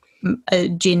supposedly a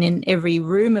djinn in every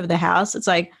room of the house. It's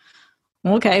like,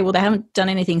 okay, well, they haven't done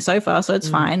anything so far, so it's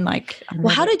fine. Like,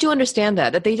 well, how did you understand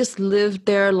that they just lived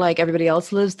there like everybody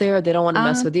else lives there? They don't want to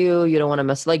mess with you. You don't want to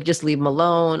mess, like, just leave them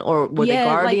alone? Or were they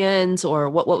guardians? Or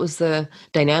what was the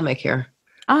dynamic here?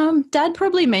 Dad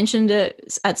probably mentioned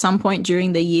it at some point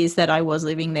during the years that I was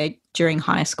living there during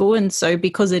high school. And so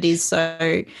because it is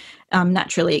so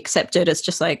naturally accepted, it's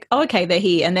just like, oh, okay, they're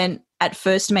here. And then at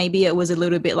first maybe it was a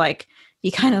little bit like,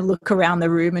 you kind of look around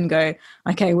the room and go,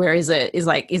 okay, where is it?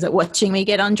 Is it watching me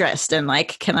get undressed? And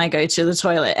like, can I go to the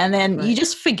toilet? And then you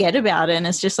just forget about it. And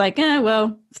it's just like,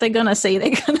 well, if they're going to see,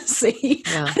 they're going to see,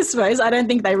 I suppose. I don't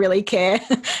think they really care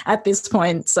at this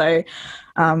point. So,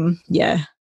 yeah.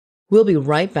 We'll be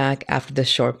right back after this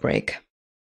short break.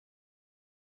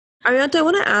 Ariyanto, I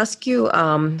want to ask you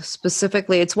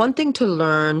specifically, it's one thing to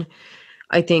learn,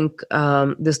 I think,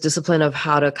 this discipline of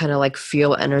how to kind of like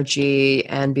feel energy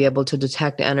and be able to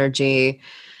detect energy.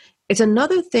 It's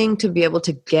another thing to be able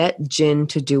to get jinn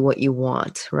to do what you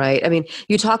want, right? I mean,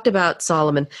 you talked about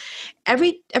Solomon.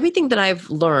 Everything that I've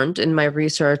learned in my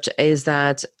research is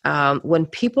that when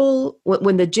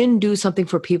the jinn do something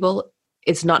for people,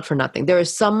 it's not for nothing. There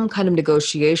is some kind of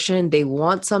negotiation. They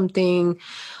want something.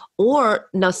 Or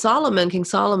now King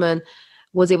Solomon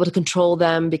was able to control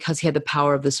them because he had the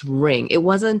power of this ring. They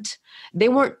weren't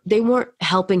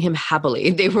helping him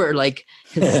happily. They were like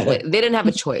his slave. They didn't have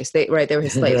a choice. They were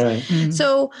his slaves. Right. Mm.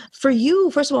 So for you,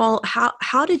 first of all,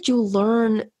 how did you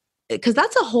learn? Because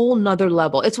that's a whole nother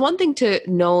level. It's one thing to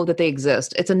know that they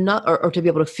exist. It's another, or to be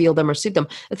able to feel them or see them.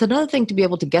 It's another thing to be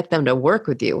able to get them to work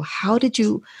with you. How did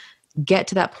you get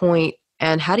to that point,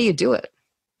 and how do you do it?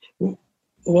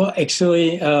 Well,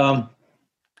 actually, the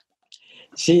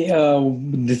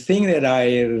thing that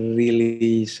I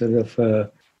really sort of,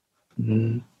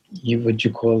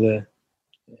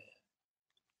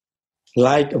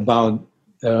 like about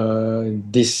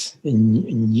this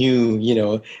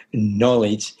new,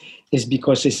 knowledge is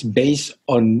because it's based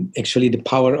on actually the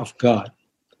power of God.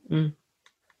 Mm.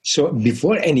 So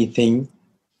before I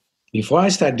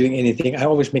start doing anything, I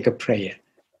always make a prayer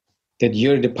that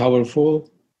you're the powerful,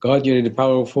 God, you're the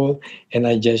powerful, and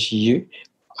I just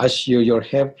ask you your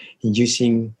help in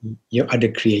using your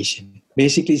other creation.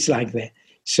 Basically, it's like that.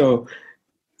 So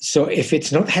if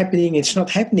it's not happening, it's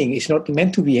not happening. It's not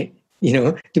meant to be,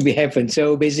 to be happen.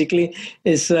 So basically,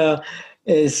 it's not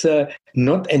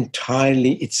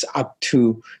entirely. It's up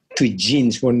to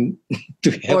jinns to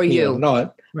help Or me you. or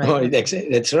not. Right. Oh,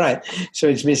 that's right. So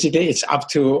it's basically it's up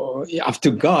to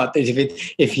God.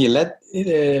 If He let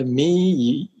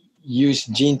me use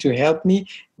jinn to help me,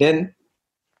 then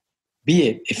be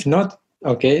it. If not,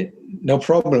 okay, no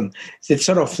problem. It's that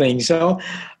sort of thing. So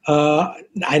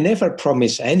I never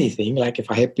promise anything. Like if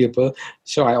I have people,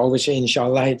 so I always say,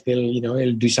 inshallah, it will,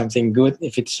 it'll do something good.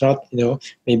 If it's not,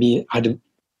 maybe other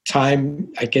time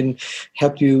I can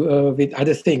help you with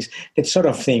other things. That sort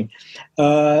of thing.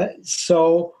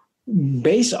 So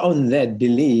based on that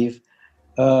belief,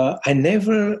 I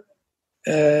never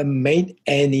made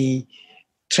any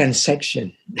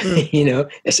transaction.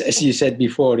 As you said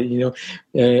before,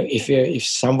 if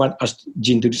someone asked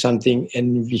jinn to do something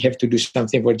and we have to do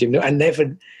something for jinn, I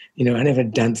never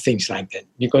done things like that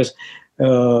because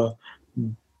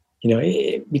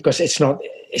because it's not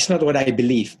what I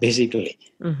believe. Basically,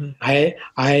 I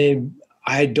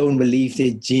don't believe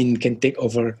that jinn can take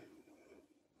over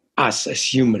us as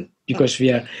human because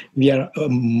we are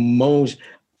most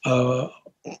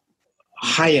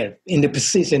higher in the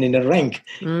position, in the rank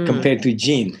compared to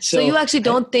jinn. So you actually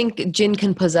don't think jinn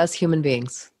can possess human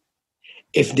beings?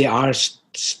 If they are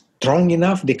strong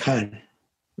enough, they can.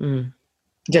 Mm.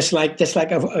 Just like if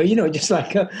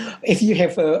you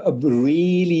have a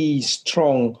really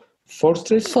strong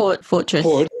fortress,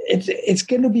 it's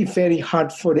going to be very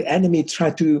hard for the enemy to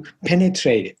try to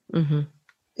penetrate it. Mm-hmm.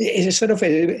 It's sort of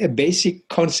a basic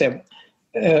concept.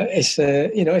 It's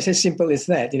as simple as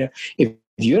that. If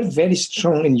you're very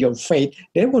strong in your faith,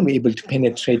 they won't be able to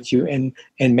penetrate you and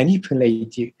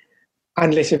manipulate you,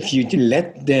 unless if you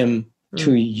let them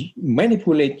to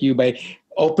manipulate you by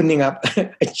opening up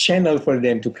a channel for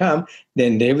them to come,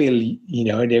 then they will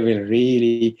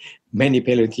really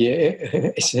manipulate you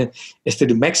as to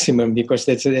the maximum, because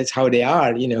that's how they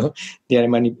are. They are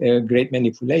great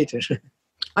manipulators.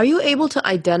 Are you able to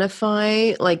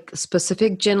identify like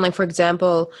specific jinn? Like, for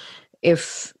example,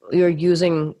 if you're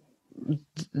using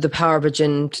the power of a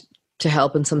jinn to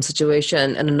help in some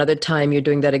situation, and another time you're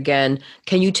doing that again,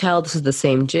 can you tell this is the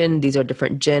same jinn? These are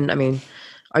different jinn. I mean,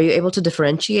 are you able to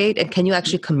differentiate, and can you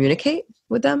actually communicate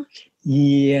with them?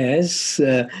 Yes,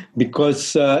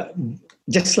 because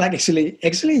just like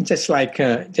just like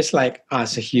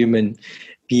us, a human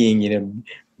being,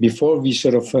 before we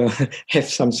sort of have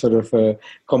some sort of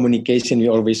communication, we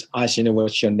always ask,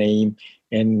 what's your name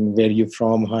and where you're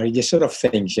from, how just sort of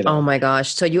things. Oh my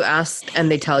gosh! So you ask, and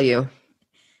they tell you.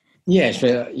 Yes,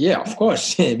 yeah, of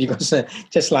course, because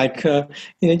just like if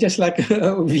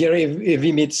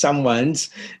we meet someone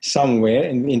somewhere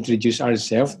and we introduce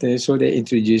ourselves, so they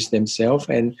introduce themselves,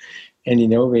 and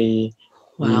we.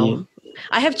 Wow.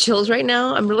 I have chills right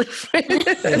now. I'm really afraid.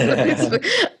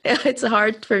 It's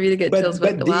hard for me to get chills,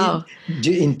 but wow.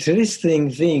 The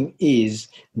interesting thing is,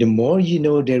 the more you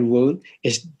know their world,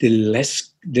 is the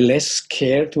less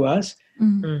scared to us,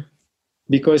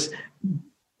 because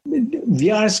we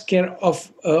are scared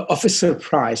of a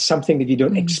surprise, something that you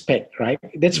don't expect, right?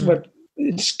 That's what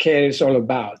scare is all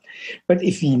about. But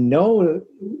if you know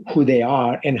who they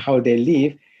are and how they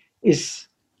live,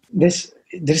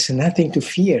 there's nothing to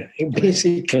fear,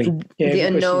 basically. Yeah,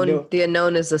 the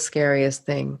unknown is the scariest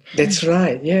thing. That's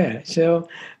right. Yeah. So,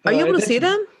 are you able to see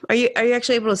them? Are you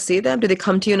actually able to see them? Do they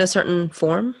come to you in a certain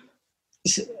form?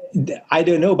 I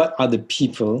don't know about other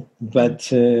people, but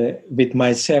with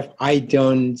myself, I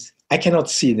cannot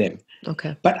see them.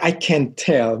 Okay. But I can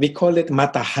tell. We call it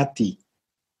matahati.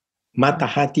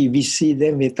 Matahati, we see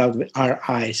them without our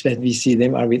eyes, but we see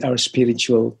them with our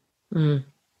spiritual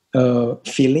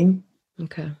feeling.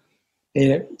 Okay.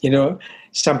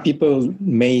 Some people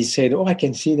may say, "Oh, I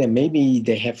can see them." Maybe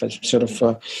they have a sort of,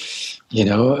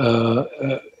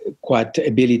 quite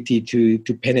ability to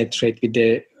penetrate with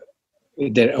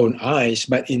their own eyes.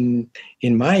 But in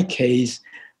my case,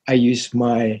 I use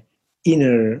my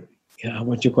inner,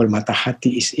 what you call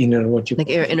matahati is inner, what you like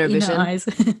call inner vision, inner eyes.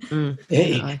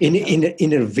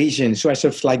 Inner vision. So I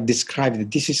sort of like describe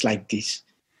that this is like this.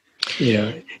 He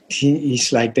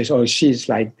is like this, or she is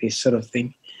like this, sort of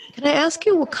thing. Can I ask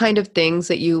you what kind of things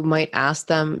that you might ask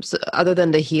them, other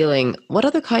than the healing? What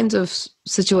other kinds of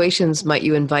situations might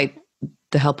you invite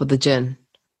the help of the jinn?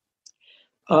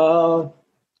 Well,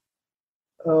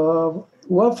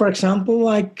 for example,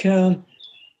 like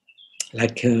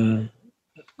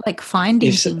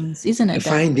finding things, isn't it?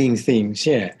 Finding things,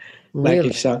 yeah. Really? Like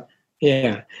if so,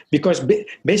 yeah. Because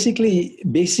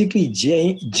basically,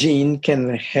 jinn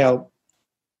can help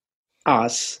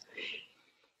us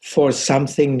for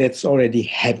something that's already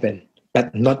happened,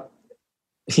 but not,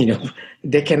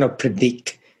 they cannot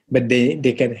predict, but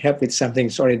they can help with something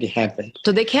that's already happened.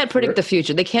 So they can't predict the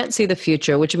future. They can't see the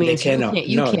future, which means you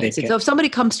can't see. So if somebody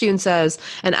comes to you and says,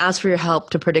 and asks for your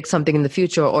help to predict something in the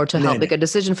future or to help make a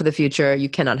decision for the future, you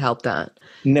cannot help that.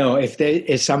 No,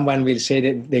 if someone will say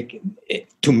that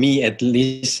to me at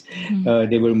least,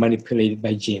 they were manipulated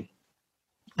by jinn.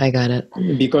 I got it.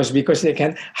 Because they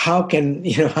can. How can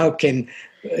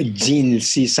jinn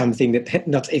see something that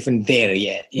not even there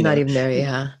yet? Not even there,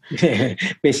 yeah.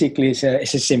 Basically, it's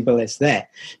as simple as that.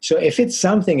 So if it's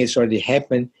something that's already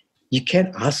happened, you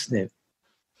can't ask them,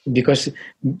 because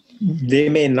they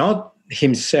may not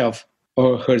himself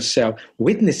or herself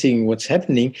witnessing what's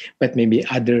happening, but maybe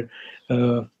other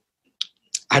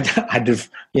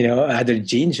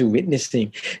jinns who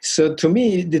witnessing. So to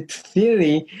me, the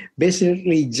theory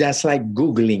basically just like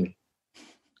Googling.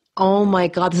 Oh my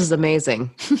God, this is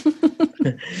amazing.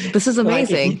 This is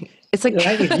amazing. It's like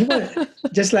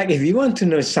if you want to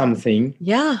know something,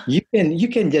 you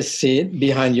can just sit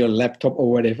behind your laptop or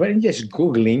whatever and just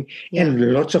Googling,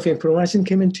 and lots of information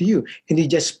came into you, and you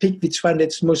just pick which one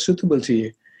that's most suitable to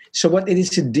you. So what it is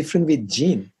different with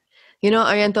jinn?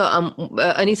 Ariyanto,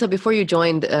 Anissa, before you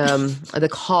joined the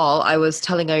call, I was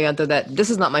telling Ariyanto that this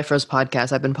is not my first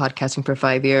podcast. I've been podcasting for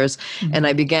 5 years, and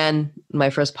my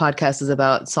first podcast is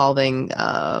about solving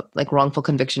wrongful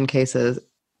conviction cases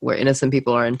where innocent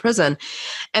people are in prison.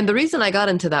 And the reason I got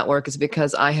into that work is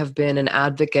because I have been an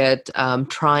advocate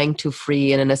trying to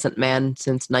free an innocent man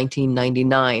since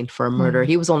 1999 for a murder.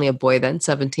 He was only a boy then,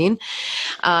 17.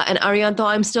 And Ariyanto,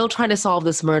 I'm still trying to solve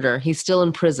this murder. He's still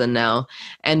in prison now.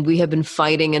 And we have been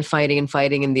fighting and fighting and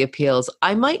fighting in the appeals.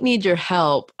 I might need your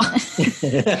help.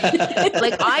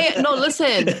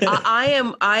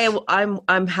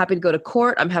 I'm happy to go to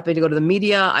court. I'm happy to go to the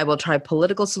media. I will try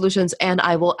political solutions, and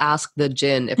I will ask the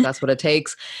djinn, if that's what it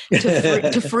takes,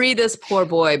 to free this poor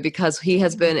boy, because he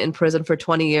has been in prison for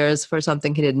 20 years for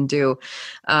something he didn't do.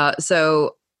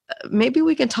 So maybe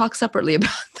we can talk separately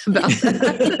about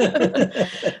that.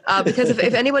 Because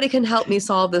if anybody can help me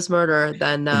solve this murder,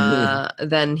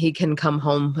 then he can come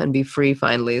home and be free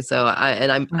finally. So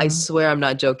I swear I'm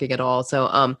not joking at all.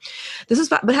 So this is,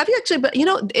 but have you actually? But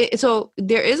so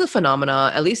there is a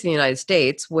phenomena, at least in the United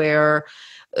States, where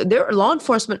law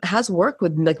enforcement has worked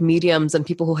with like mediums and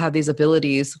people who have these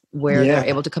abilities where they're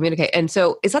able to communicate. And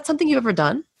so, is that something you've ever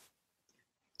done?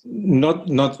 Not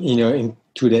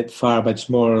into that far, but it's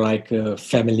more like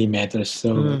family matters,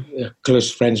 so close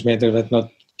friends matter, but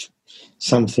not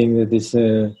something that is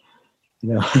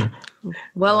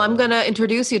Well, I'm going to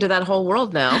introduce you to that whole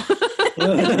world now.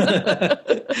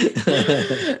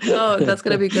 Oh, that's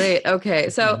going to be great. Okay.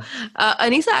 So,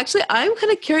 Anissa, actually, I'm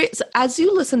kind of curious, as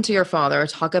you listen to your father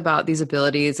talk about these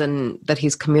abilities and that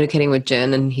he's communicating with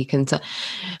jinn and he can,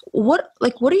 what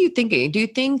are you thinking? Do you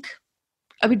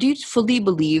you fully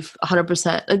believe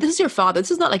 100%? Like, this is your father. This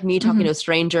is not like me talking to a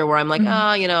stranger where I'm like,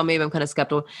 maybe I'm kind of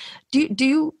skeptical. Do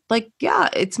you like, yeah,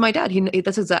 it's my dad.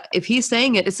 That's exact. If he's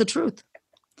saying it, it's the truth.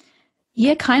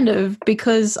 Yeah, kind of,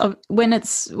 because when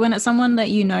it's someone that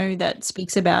you know that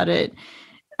speaks about it,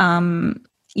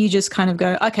 you just kind of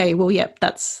go, okay, well, yep,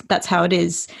 that's how it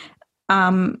is.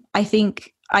 I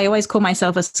think I always call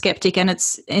myself a skeptic, and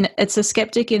it's a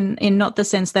skeptic in not the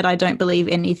sense that I don't believe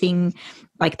anything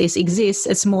like this exists.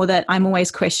 It's more that I'm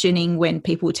always questioning when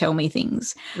people tell me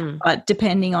things. But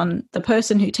depending on the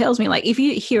person who tells me, like if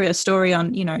you hear a story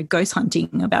on, ghost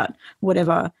hunting about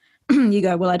whatever, you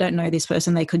go, well, I don't know this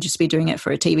person. They could just be doing it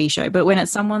for a TV show. But when it's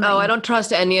someone I don't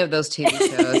trust any of those TV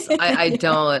shows. I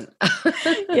don't.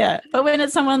 Yeah. But when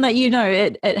it's someone that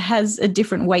it has a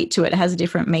different weight to it. It has a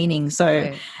different meaning.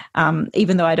 So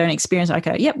even though I don't experience it, I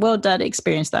go, yep, well, Dad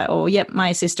experienced that. Or, yep,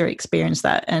 my sister experienced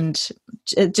that. And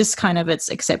it just kind of, it's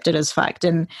accepted as fact.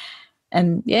 And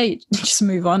yeah, you just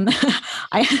move on.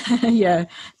 It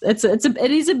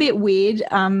is a bit weird.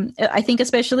 I think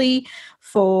especially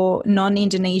for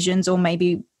non-Indonesians or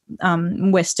maybe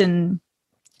Western,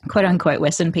 quote unquote,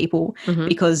 Western people,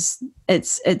 because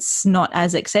it's not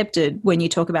as accepted when you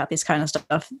talk about this kind of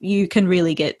stuff. You can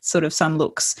really get sort of some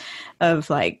looks of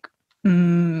like,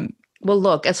 well,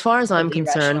 look, as far as I'm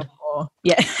concerned,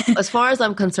 as far as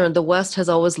I'm concerned, the West has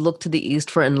always looked to the East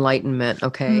for enlightenment.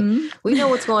 Okay. We know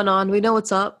what's going on. We know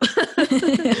what's up.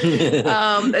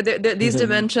 These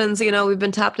dimensions, we've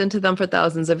been tapped into them for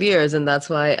thousands of years. And that's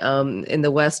why in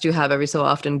the West, you have every so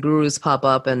often gurus pop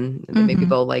up and they make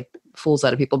people like fools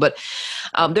out of people. But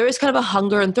there is kind of a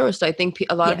hunger and thirst. I think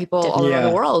a lot of people all around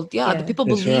the world, the people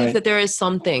believe that there is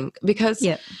something, because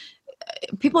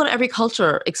people in every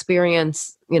culture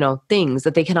experience, things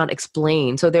that they cannot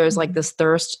explain. So there's like this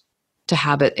thirst to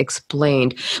have it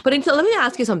explained. But let me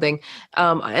ask you something.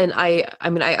 And I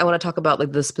want to talk about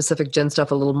like the specific jinn stuff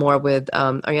a little more with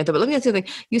Ariyanto. But let me ask you something.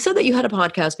 You said that you had a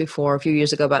podcast before a few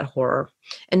years ago about horror,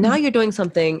 and now you're doing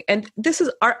something. And this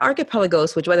is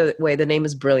Archipelagos, which, by the way, the name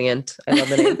is brilliant. I love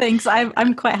the name. Thanks.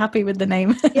 I'm quite happy with the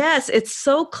name. Yes, it's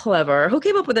so clever. Who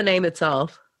came up with the name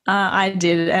itself? I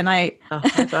did, and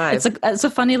it's a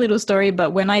funny little story, but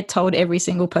when I told every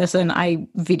single person, I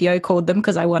video called them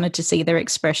because I wanted to see their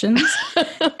expressions.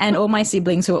 And all my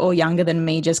siblings, who are all younger than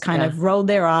me, just kind of rolled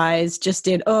their eyes, just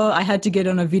did, I had to get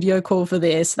on a video call for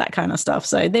this, that kind of stuff.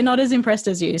 So they're not as impressed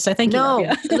as you. So thank you.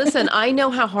 No, listen, I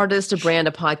know how hard it is to brand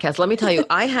a podcast. Let me tell you,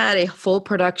 I had a full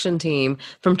production team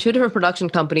from 2 different production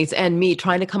companies and me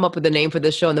trying to come up with a name for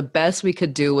this show. And the best we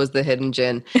could do was The Hidden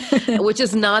Djinn, which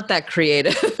is not that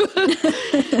creative.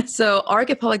 So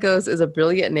Archipelagos is a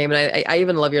brilliant name, and I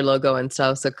even love your logo and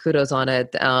stuff. So kudos on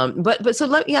it.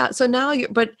 So now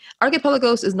but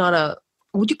Archipelagos is not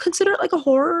would you consider it like a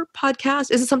horror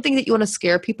podcast? Is it something that you want to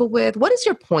scare people with? What is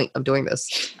your point of doing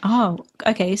this? Oh,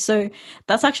 okay. So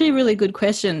that's actually a really good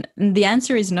question. The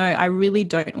answer is no. I really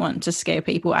don't want to scare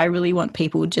people. I really want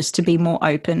people just to be more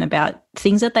open about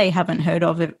things that they haven't heard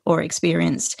of or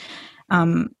experienced.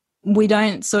 We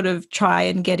don't sort of try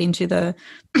and get into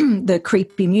the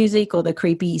creepy music or the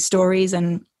creepy stories,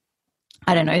 and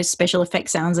I don't know, special effect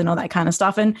sounds and all that kind of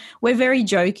stuff. And we're very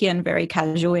jokey and very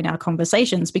casual in our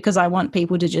conversations because I want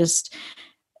people to just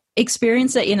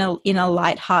experience it in a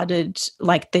lighthearted,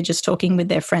 like they're just talking with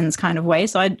their friends kind of way.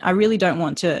 So I really don't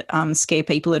want to scare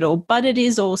people at all, but it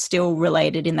is all still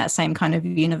related in that same kind of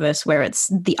universe where it's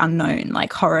the unknown.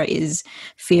 Like horror is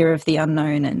fear of the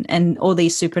unknown, and all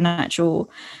these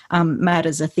supernatural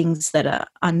matters are things that are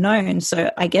unknown. So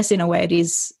I guess in a way it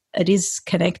is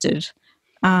connected.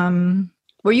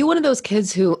 Were you one of those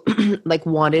kids who like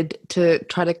wanted to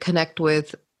try to connect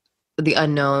with the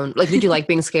unknown? Like, did you like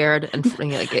being scared?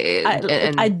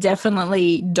 I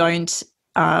definitely don't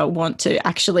want to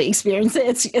actually experience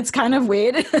it. It's kind of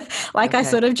weird. Like, okay. I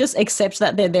sort of just accept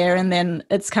that they're there, and then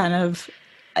it's kind of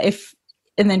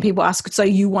and then people ask, so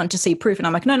you want to see proof? And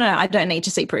I'm like, no, I don't need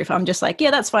to see proof. I'm just like,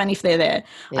 yeah, that's fine if they're there.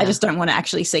 Yeah. I just don't want to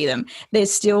actually see them.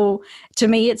 There's still, to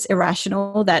me, it's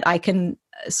irrational that I can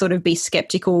sort of be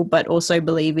skeptical but also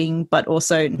believing but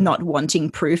also not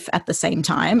wanting proof at the same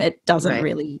time. It doesn't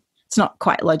really, it's not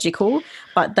quite logical,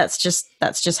 but that's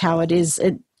just how it is.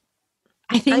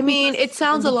 I mean, it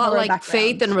sounds a lot like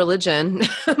faith and religion,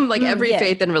 like every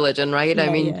faith and religion, right?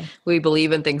 Yeah, we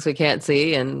believe in things we can't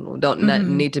see and don't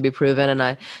need to be proven. And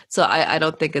I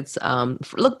don't think it's,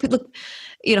 look,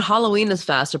 Halloween is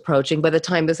fast approaching. By the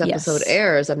time this episode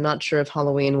airs, I'm not sure if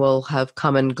Halloween will have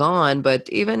come and gone, but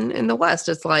even in the West,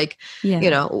 it's like,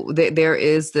 there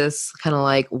is this kind of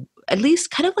like, at least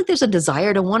kind of like there's a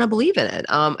desire to want to believe in it.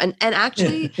 And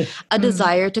actually a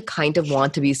desire to kind of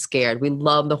want to be scared. We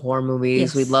love the horror movies.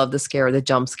 Yes. We love the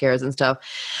jump scares and stuff.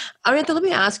 Ariyanto, let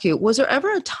me ask you, was there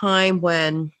ever a time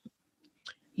when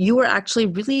you were actually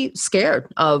really scared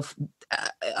of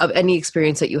any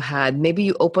experience that you had? Maybe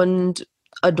you opened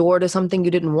a door to something you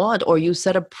didn't want, or you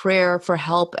said a prayer for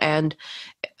help, and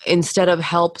instead of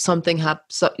help, something happened.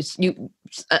 So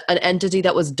an entity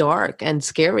that was dark and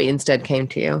scary instead came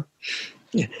to you.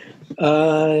 Yeah.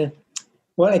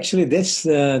 Well, actually, that's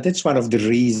one of the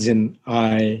reason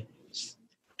I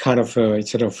kind of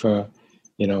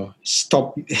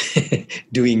stop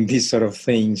doing these sort of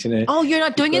things. Oh, you're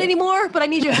not doing it anymore, but I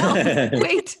need your help.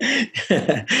 Wait.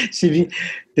 See,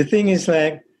 the thing is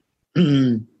like,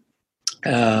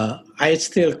 I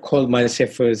still call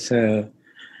myself as a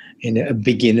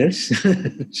beginners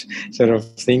sort of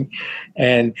thing,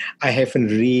 and I haven't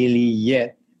really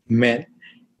yet met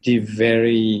the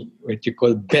very what you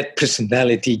call bad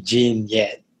personality Djinn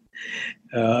yet.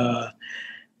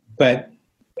 But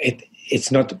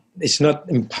it's not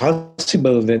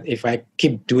impossible that if I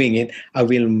keep doing it, I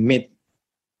will meet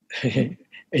a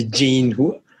Djinn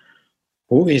who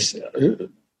is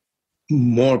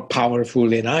more powerful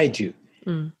than I do.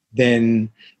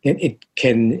 Then it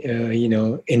can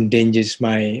endangers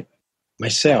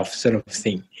myself sort of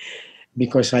thing,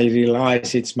 because I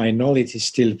realize my knowledge is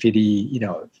still pretty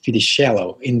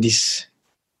shallow in this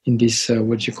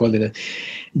what you call it,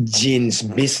 Djinn's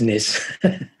business.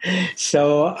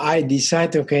 So I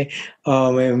decide, okay,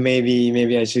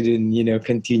 maybe I shouldn't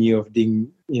continue of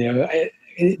doing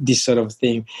this sort of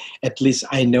thing. At least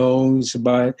I know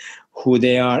about who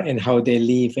they are and how they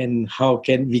live and how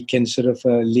we can sort of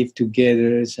live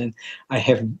together. And I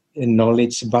have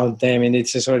knowledge about them, and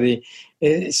it's already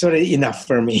enough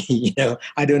for me.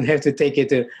 I don't have to take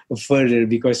it further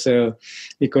because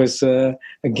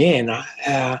again,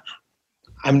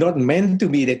 I'm not meant to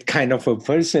be that kind of a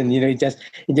person. It's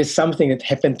just something that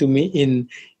happened to me in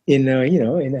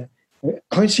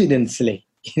coincidentally.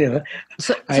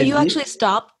 So you actually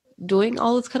stopped doing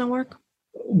all this kind of work?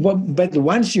 But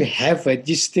once you have it,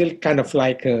 you still kind of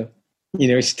like,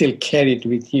 still carry it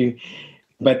with you.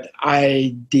 But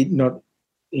I did not,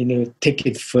 take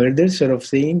it further sort of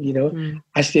thing,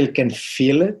 I still can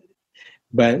feel it.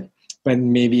 But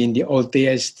maybe in the old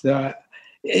days,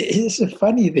 it's a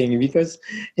funny thing, because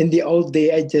in the old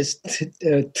day, I just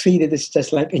treated it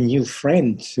just like a new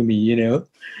friend to me,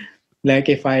 Like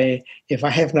if I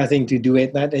have nothing to do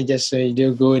at night, I just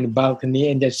go in the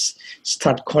balcony and just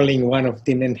start calling one of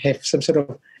them and have some sort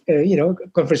of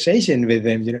conversation with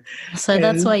them. So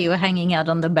that's why you were hanging out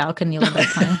on the balcony all the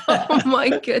time. Oh my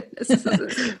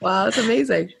goodness! Wow, that's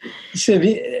amazing.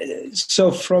 So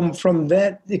from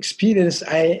that experience,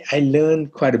 I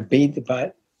learned quite a bit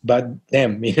about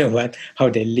them. How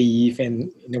they live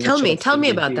and. Tell me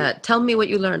about that. Tell me what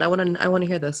you learned. I want to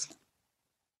hear this.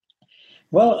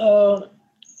 Well,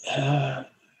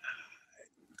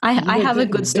 I have a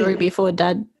good story before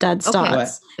Dad starts. Okay.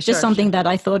 Just something that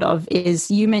I thought of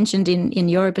is, you mentioned in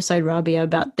your episode, Rabia,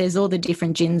 about there's all the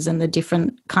different jinns and the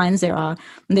different kinds there are.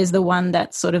 And there's the one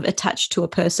that's sort of attached to a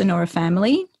person or a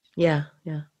family. Yeah.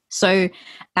 So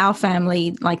our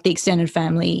family, like the extended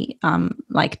family,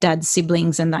 like dad's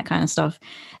siblings and that kind of stuff,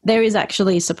 there is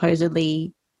actually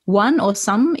supposedly one or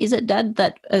some, is it dad,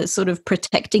 that are sort of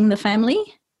protecting the family?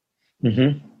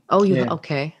 Mm-hmm. Oh, Yeah.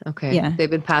 Okay. Yeah. They've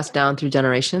been passed down through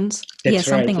generations. That's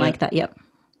Something right, like that. Yep.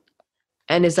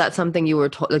 And is that something you were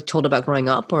told about growing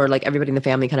up, or like everybody in the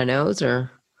family kind of knows,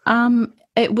 or?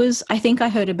 It was, I think I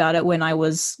heard about it when I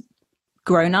was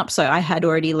grown up, so I had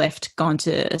already gone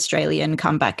to Australia and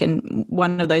come back, and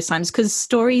one of those times, because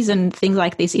stories and things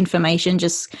like this, information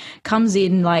just comes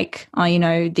in like, oh, you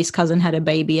know, this cousin had a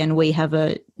baby and we have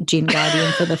a jinn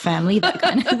guardian for the family, that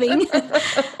kind of thing.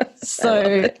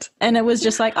 So, and it was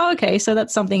just like, oh, okay, so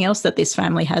that's something else that this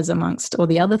family has amongst all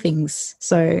the other things.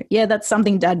 So yeah, that's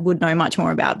something Dad would know much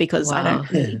more about, because I don't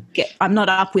really I'm not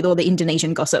up with all the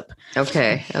Indonesian gossip.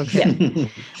 Okay. Yeah.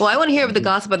 Well, I want to hear the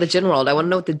gossip about the jinn world. I want to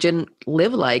know what the jinn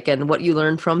live like and what you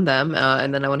learned from them.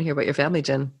 And then I want to hear about your family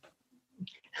jinn.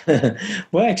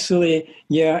 Well, actually,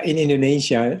 yeah, in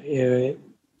Indonesia,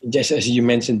 just as you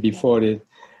mentioned before, that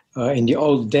in the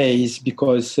old days,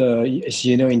 because as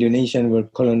you know, Indonesians were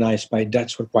colonized by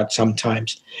Dutch for quite some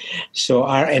times. So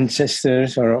our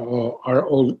ancestors or our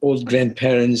old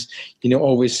grandparents, you know,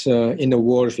 always in a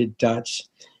war with Dutch.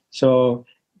 So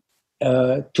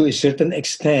to a certain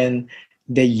extent,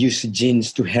 they use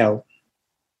jinns to help.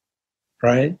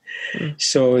 Right?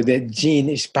 So the gene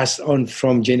is passed on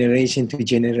from generation to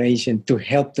generation to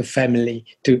help the family.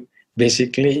 To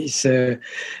basically, it's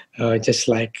just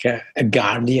like a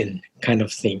guardian kind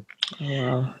of thing.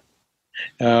 Wow.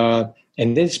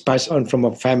 And then it's passed on from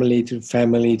a family to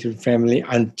family to family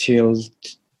until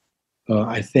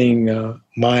I think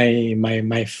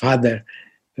my father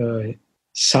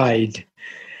side.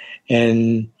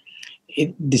 And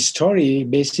the story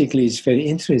basically is very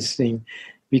interesting,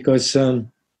 because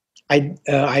I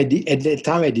did, at that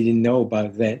time I didn't know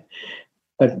about that,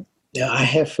 but I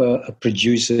have film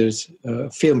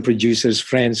producers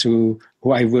friends who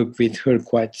I work with her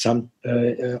quite some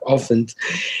often.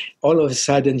 All of a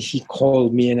sudden he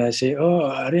called me and I say, "Oh,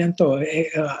 Ariyanto,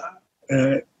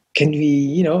 can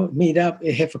we meet up,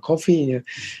 have a coffee?"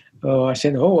 I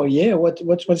said, "Oh yeah, what's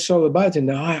it all about?"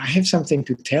 And I have something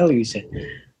to tell you. He said,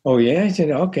 "Oh yeah." I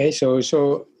said, "Okay." So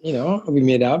we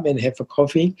meet up and have a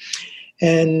coffee,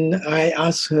 and I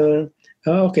asked her,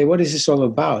 "Oh, okay, what is this all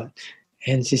about?"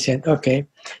 And she said, "Okay,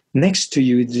 next to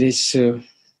you this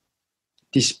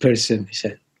person." I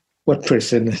said, "What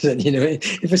person?" I said,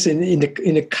 it was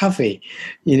in a cafe,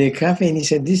 and he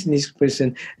said, this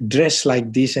person dressed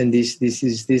like this and this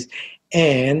is this,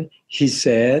 and he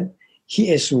said he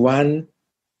is one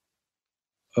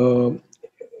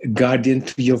guardian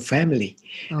to your family.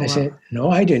 I said, "No,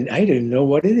 I didn't know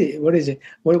what it is. What is it?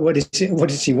 What is it? What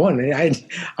does he want?" I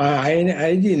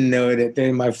didn't know that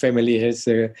my family has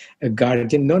a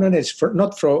guardian. No, that's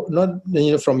not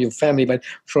from your family, but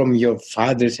from your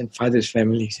father's and father's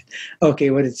families.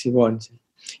 Okay, what does he want?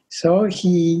 So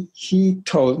he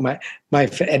told my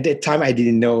friend. At that time I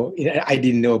didn't know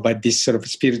about this sort of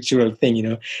spiritual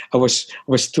thing. I was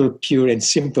still pure and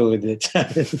simple with it.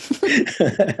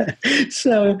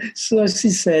 so she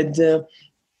said,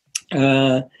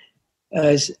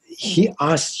 he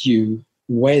asked you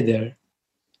whether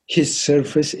his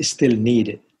service is still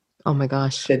needed. Oh my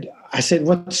gosh. I said,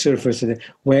 "What service?"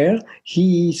 Well,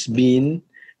 he's been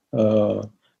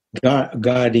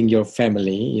guarding your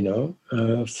family,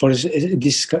 for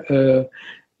this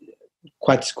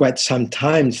quite some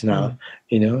times now,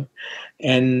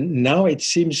 and now it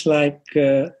seems like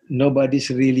nobody's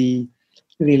really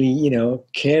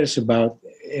cares about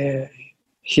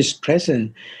his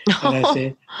presence." And I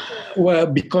say, "Well,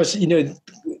 because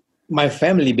my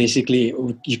family, basically,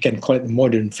 you can call it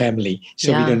modern family,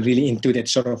 so we don't really into that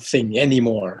sort of thing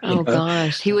anymore." Oh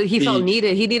gosh, he felt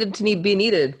needed. He needed to be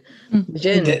needed.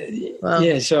 Jinn. Wow.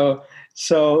 Yeah.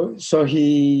 So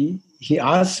he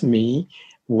asked me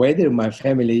whether my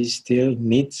family still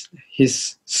needs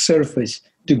his service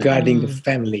to guarding the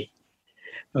family,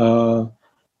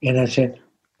 and I said,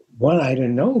 "Well, I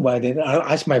don't know about it. I'll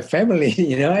ask my family,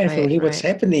 I family what's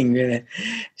happening."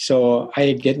 So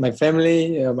I get my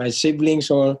family, my siblings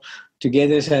all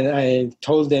together, and I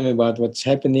told them about what's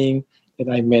happening, that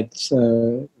I met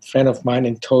a friend of mine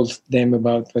and told them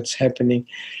about what's happening.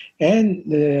 And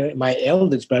my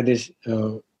eldest brothers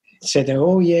said,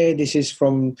 "Oh yeah, this is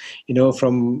from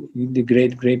the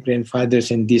great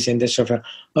grandfathers and this and that sort of."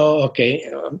 Oh, okay.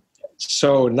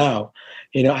 So now,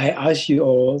 I ask you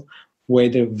all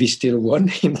whether we still want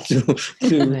him to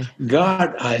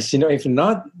guard us. If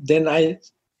not, then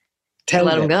tell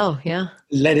Let him them, go. Yeah.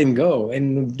 let him go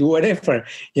and do whatever,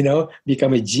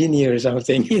 become a genie or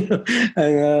something,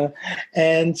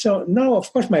 and so, no,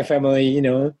 of course, my family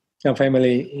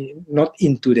not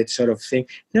into that sort of thing.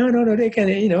 No, they can,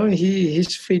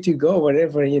 he's free to go,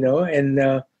 whatever,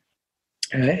 and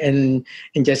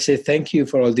just say thank you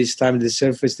for all this time, the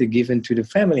service they given to the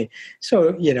family.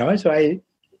 So, so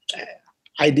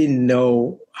I didn't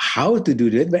know how to do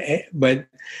that, but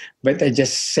I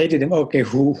just say to them, okay,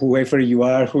 whoever you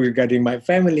are, who regarding my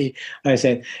family, I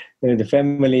said, the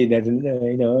family that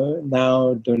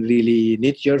now don't really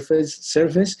need your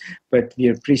service, but we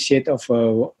appreciate of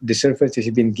the service that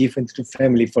has been given to the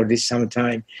family for this some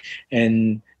time,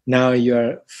 and now you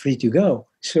are free to go.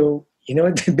 So,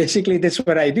 basically that's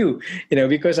what I do,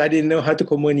 because I didn't know how to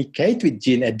communicate with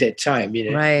Jinn at that time.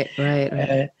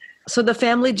 Right. So the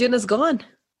family Jinn is gone.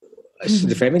 So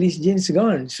the family's Jinn is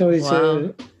gone. So it's,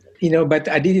 Wow. but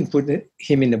I didn't put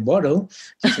him in a bottle,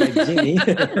 just like Ginny.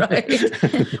 Right.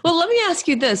 Well, let me ask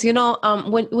you this.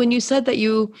 When you said that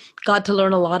you got to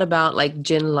learn a lot about like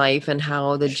Jinn life and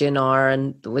how the Jinn are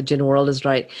and what Jinn world is,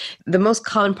 right? The most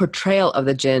common portrayal of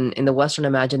the Jinn in the Western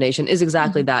imagination is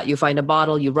exactly that. You find a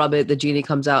bottle, you rub it, the genie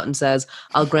comes out and says,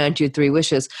 "I'll grant you 3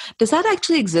 wishes." Does that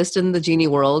actually exist in the genie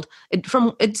world?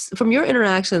 From your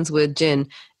interactions with Jinn,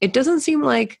 it doesn't seem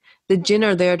like the Jinn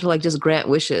are there to like just grant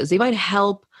wishes. They might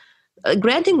help.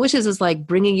 Granting wishes is like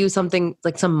bringing you something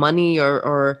like some money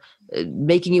or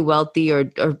making you wealthy or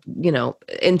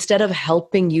instead of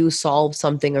helping you solve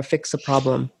something or fix a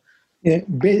problem. Yeah,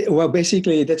 well,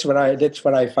 basically that's what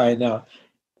I find out.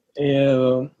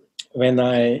 When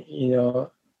I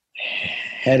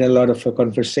had a lot of a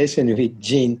conversation with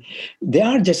Jinn, they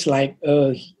are just like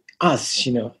us.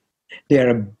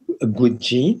 They're a good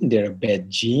gene, they're a bad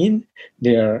gene.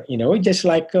 They're, just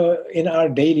like in our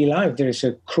daily life, there's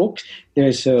a crook,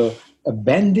 there's a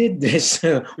bandit, there's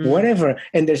whatever,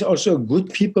 and there's also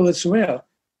good people as well.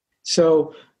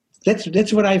 So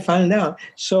that's what I found out.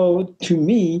 So to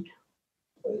me,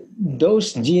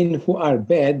 those genes who are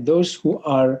bad, those who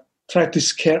are try to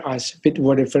scare us with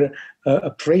whatever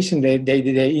oppression they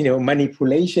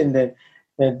manipulation that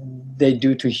they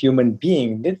do to human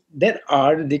being, that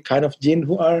are the kind of jinn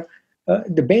who are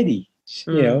the baddies.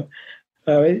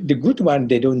 The good one,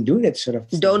 they don't do that sort of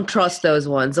thing. Don't trust those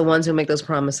ones, the ones who make those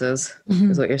promises,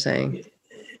 is what you're saying.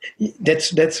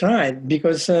 That's right,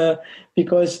 because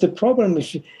the problem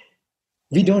is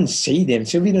we don't see them,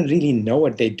 so we don't really know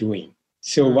what they're doing.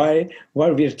 So why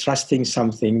we're trusting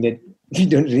something that we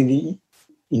don't really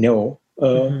know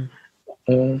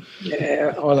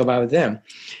all about them.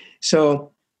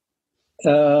 So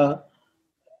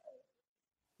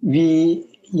we,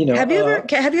 have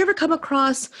you ever come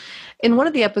across in one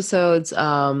of the episodes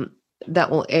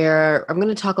that will air? I'm going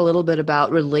to talk a little bit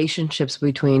about relationships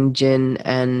between jinn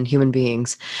and human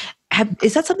beings.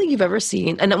 Is that something you've ever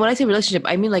seen? And when I say relationship,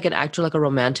 I mean like an actual, like a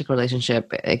romantic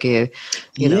relationship. Like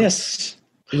yes.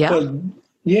 Yeah. Well,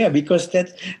 yeah, because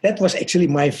that was actually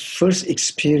my first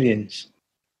experience.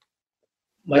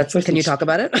 Can you talk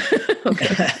about it?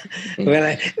 Okay.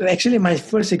 Well, actually, my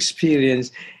first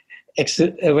experience,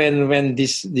 when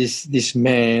this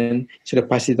man sort of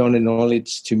passed it on the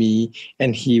knowledge to me,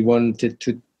 and he wanted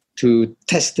to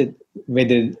test it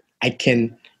whether I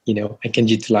can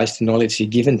utilize the knowledge he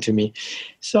given to me.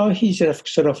 So he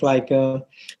sort of like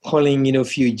calling a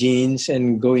few genes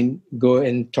and go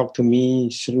and talk to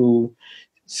me through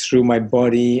my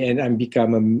body, and I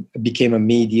became a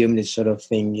medium, this sort of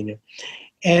thing,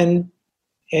 and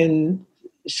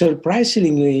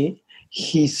surprisingly,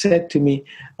 he said to me,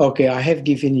 "Okay, I have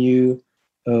given you,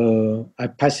 I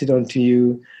pass it on to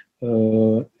you,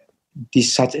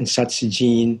 this such and such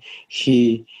gene.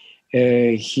 He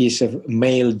is a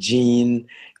male gene,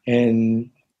 and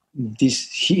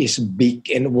he is big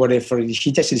and whatever."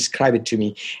 He just described it to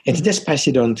me, and he just passed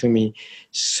it on to me,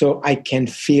 so I can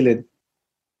feel it,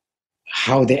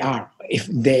 how they are, if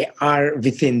they are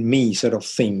within me, sort of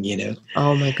thing,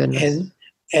 Oh my goodness!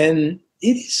 And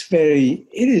it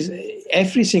is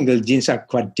every single genes are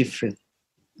quite different.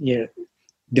 The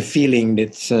feeling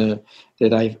that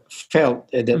I felt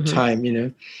at that time,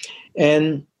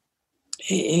 and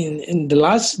in the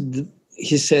last,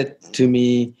 he said to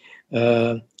me,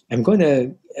 "I'm going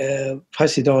to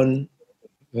pass it on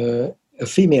a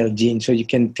female gene, so you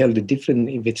can tell the difference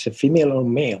if it's a female or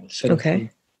male." Okay.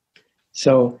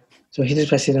 So he just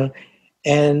passed it on,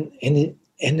 and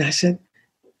I said,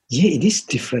 "Yeah, it is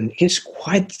different. It's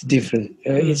quite different.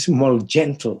 It's more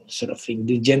gentle, sort of thing.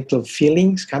 The gentle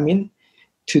feelings come in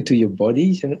to your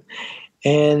body,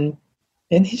 and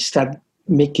he started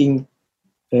making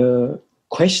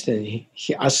question.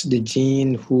 He asked the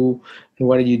jinn,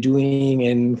 what are you doing,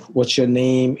 and what's your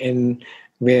name, and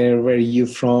where are you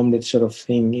from, that sort of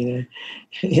thing,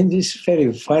 And it's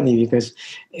very funny because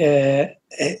he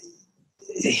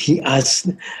asked,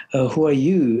 who are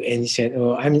you? And he said,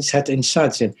 oh, I'm such and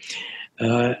such. And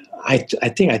I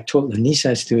think I told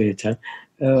Anisha to it.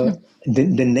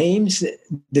 The name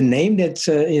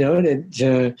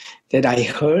that I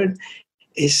heard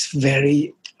is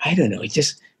very, I don't know, it's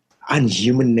just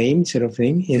unhuman name sort of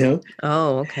thing,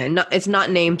 Oh, okay. No, it's not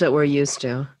names that we're used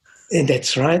to. And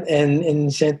that's right. And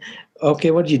he said,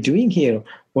 okay, what are you doing here?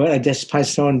 Well, I just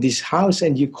passed on this house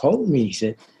and you called me. He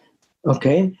said,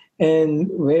 okay. And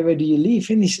where do you live?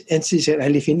 And she said, I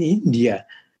live in India.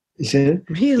 He said,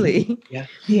 really? Yeah.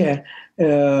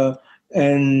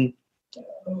 And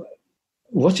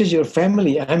what is your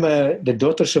family? I'm the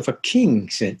daughters of a king, he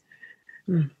said.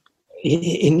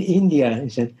 In India. He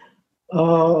said,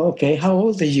 oh, okay. How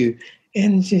old are you?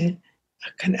 And she said,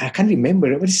 I can't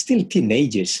remember, but it's still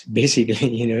teenagers,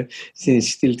 basically,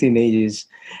 still teenagers.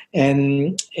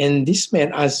 And this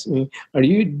man asked me, are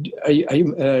you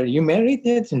married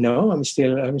yet? No, I'm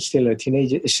still a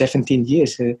teenager, 17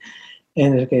 years. And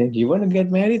okay, do you want to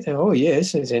get married? Oh,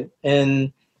 yes. I said,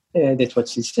 and that's what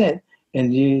she said. And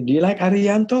do you like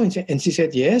Ariyanto? And she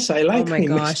said, yes, I like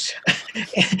him. Oh, my gosh.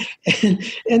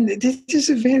 and this is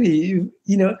a very,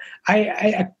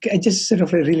 I just sort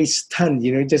of really stunned,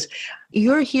 just.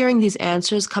 You're hearing these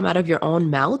answers come out of your own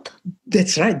mouth?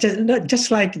 That's right. Just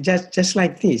like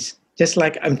this. Just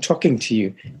like I'm talking to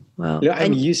you. Wow.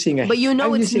 I'm using a. But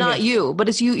it's not you. But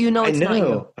it's you. You know it's not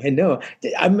you. I know.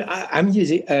 I'm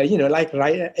using. Like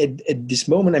right at this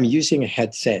moment, I'm using a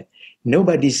headset.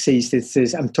 Nobody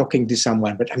says I'm talking to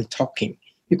someone, but I'm talking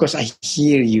because I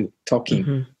hear you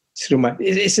talking through my.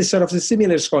 It's a sort of a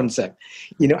similar concept.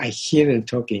 I hear them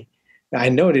talking. I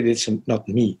know that it's not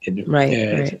me.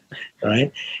 Right.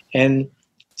 And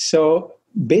so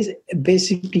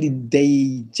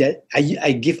basically,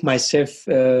 I give myself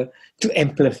to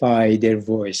amplify their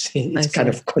voice. It's kind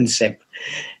of concept.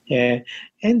 And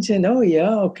then, oh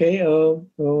yeah, okay.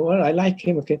 Well, I like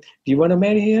him. Okay, do you want to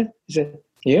marry her? He said,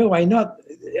 yeah, why not?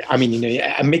 I mean,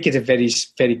 I make it a very,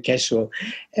 very casual.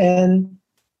 And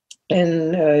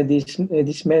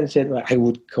this man said, well, I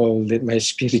would call it my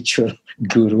spiritual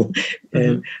guru.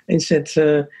 And he said,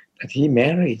 but he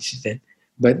married. She said,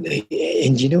 but,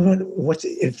 and you know what's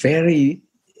very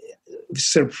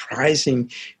surprising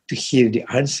to hear the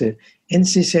answer. And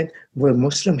she said, well,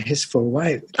 Muslim has 4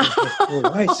 wives.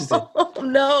 She said, oh,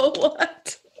 no,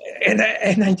 what? And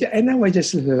I was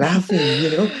just laughing,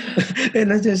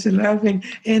 and I just laughing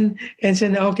and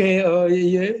said, okay, no,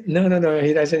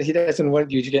 he doesn't want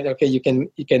you. You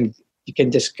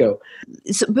can just go.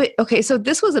 So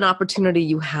this was an opportunity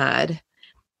you had,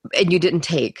 and you didn't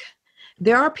take.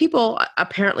 There are people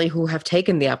apparently who have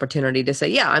taken the opportunity to say,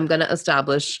 yeah, I'm going to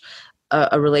establish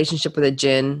a relationship with a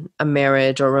jinn, a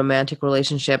marriage or a romantic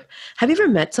relationship. Have you ever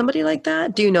met somebody like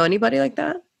that? Do you know anybody like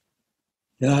that?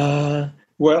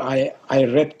 Well, I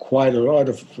read quite a lot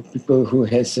of people who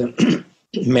has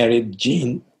married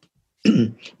jinn,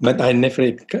 but I never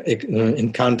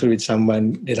encountered with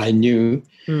someone that I knew.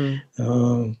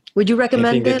 Would you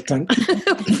recommend it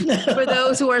for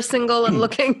those who are single and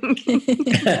looking?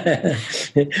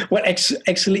 Well,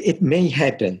 actually, it may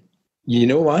happen. You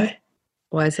know why?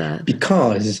 Why is that?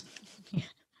 Because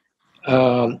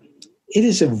it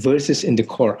is a verses in the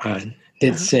Quran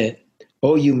that said,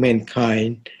 "O you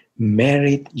mankind,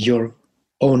 marry your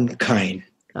own kind."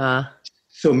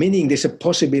 So meaning there's a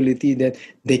possibility that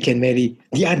they can marry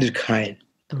the other kind.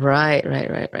 Right.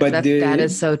 But that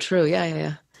is so true.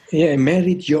 Yeah. Yeah,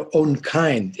 marry your own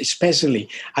kind, especially.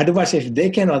 Otherwise, if they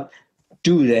cannot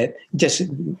do that, just,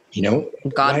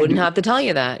 God wouldn't have to tell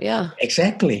you that. Yeah.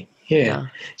 Exactly. Yeah.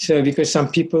 So because some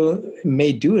people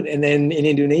may do it. And then in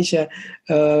Indonesia,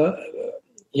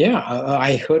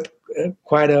 I heard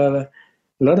quite a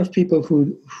lot of people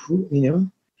who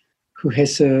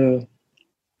has a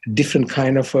different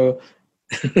kind of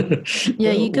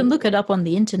yeah, you can look it up on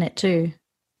the internet too.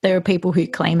 There are people who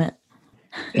claim it.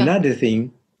 Another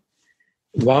thing,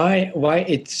 why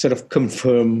it sort of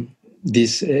confirmed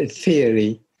this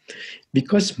theory,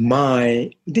 because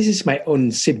this is my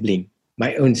own sibling,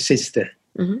 my own sister.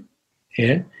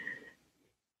 Yeah.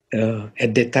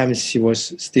 At that time, she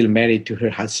was still married to her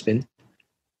husband.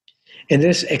 And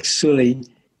there's actually,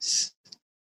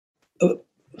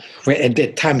 at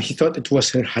that time, he thought it was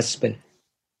her husband,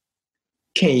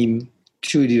 came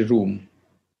to the room.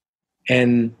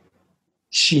 And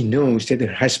she knows that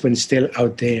her husband's still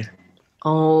out there.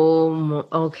 Oh,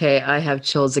 okay. I have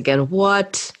chills again.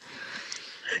 What?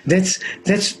 that's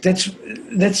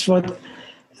what,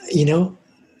 you know.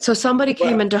 So somebody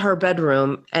came into her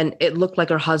bedroom and it looked like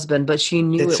her husband, but she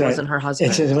knew it wasn't her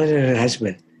husband. It wasn't her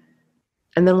husband.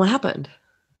 And then what happened?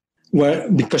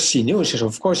 Well, because she knew, so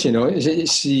of course, you know,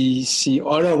 she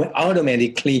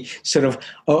automatically sort of,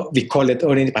 we call it,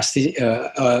 or in the past,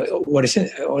 what is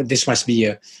it? This must be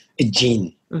a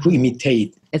jinn who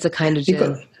imitate. It's a kind of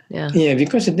jinn. Yeah,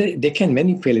 because they can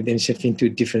manipulate themselves into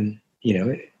different, you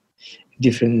know,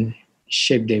 different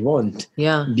shape they want.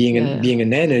 Yeah, being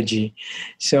an energy.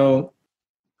 So,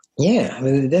 yeah, I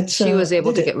mean, that's she was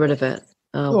able to get rid of it.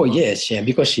 Oh yes, yeah,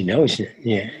 because she knows it.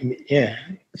 Yeah.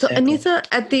 So Exactly. Anita,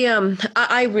 at the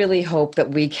I really hope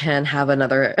that we can have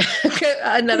another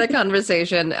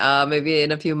conversation, maybe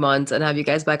in a few months, and have you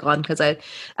guys back on, because I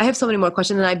have so many more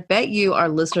questions, and I bet you our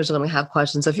listeners are going to have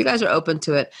questions. So if you guys are open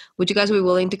to it, would you guys be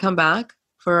willing to come back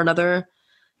for another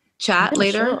chat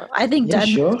later? Sure. I think Dad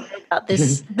knows more about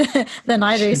this than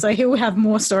I do, so he will have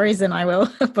more stories than I will.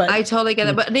 But I totally get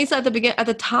it. But Anita, at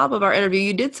the top of our interview,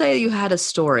 you did say you had a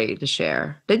story to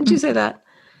share. Didn't you say that?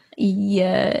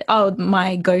 Yeah. Oh,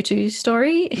 my go-to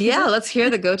story? Yeah, let's hear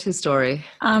the go-to story.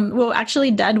 Well,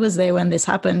 actually, Dad was there when this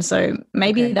happened, so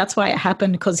maybe that's why it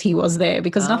happened, because he was there,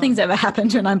 because nothing's ever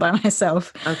happened when I'm by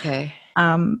myself. Okay.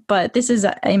 But this is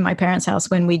in my parents' house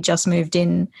when we just moved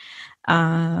in.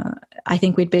 I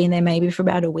think we'd been there maybe for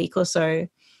about a week or so.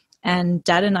 And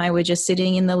Dad and I were just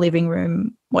sitting in the living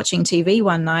room watching TV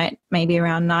one night, maybe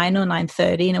around 9 or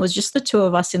 9:30, and it was just the two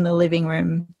of us in the living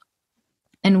room.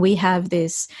 And we have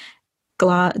these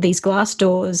glass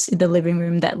doors in the living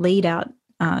room that lead out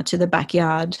to the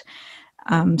backyard.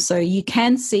 So you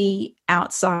can see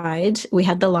outside. We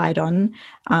had the light on.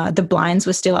 The blinds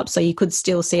were still up, so you could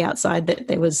still see outside that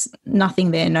there was nothing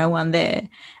there, no one there.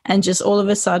 And just all of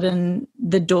a sudden,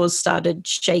 the doors started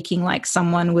shaking like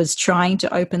someone was trying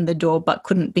to open the door but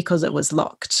couldn't because it was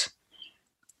locked.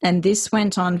 And this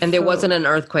went on. And there wasn't an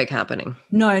earthquake happening?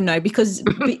 No, because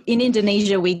in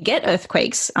Indonesia we get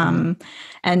earthquakes, and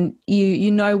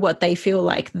you know what they feel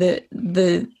like.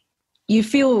 You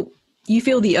feel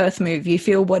the earth move. You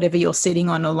feel whatever you're sitting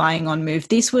on or lying on move.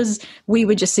 We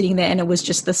were just sitting there, and it was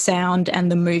just the sound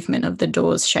and the movement of the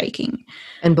doors shaking.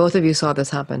 And both of you saw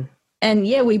this happen? And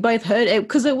yeah, we both heard it,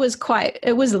 because it was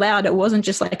loud. It wasn't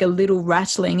just like a little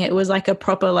rattling. It was like a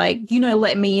proper, like,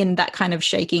 let me in, that kind of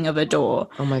shaking of a door.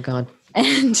 Oh my God.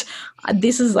 And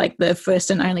this is like the first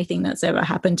and only thing that's ever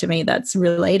happened to me that's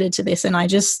related to this. And I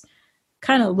just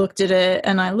kind of looked at it,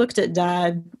 and I looked at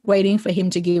Dad, waiting for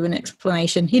him to give an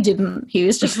explanation. He didn't. He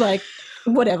was just like,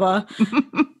 whatever.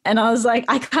 And I was like,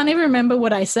 I can't even remember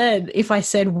what I said. If I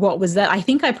said, what was that? I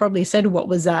think I probably said, what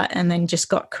was that? And then just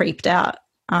got creeped out.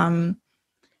 And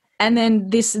then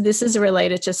this is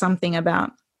related to something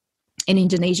about in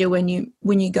Indonesia, when you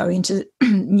go into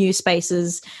new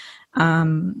spaces,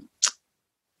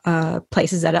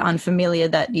 places that are unfamiliar,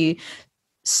 that you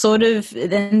sort of,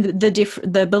 then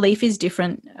the belief is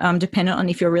different, dependent on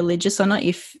if you're religious or not.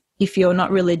 If you're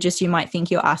not religious, you might think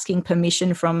you're asking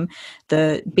permission from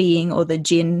the being or the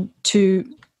jinn to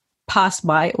pass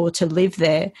by or to live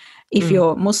there. If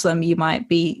you're Muslim, you might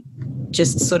be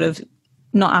just sort of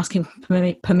not asking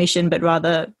permission, but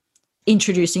rather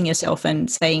introducing yourself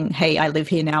and saying, hey, I live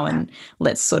here now and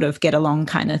let's sort of get along,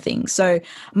 kind of thing. So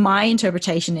my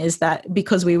interpretation is that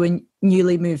because we were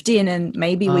newly moved in, and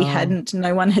maybe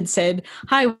no one had said,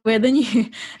 hi, we're the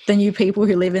new people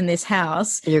who live in this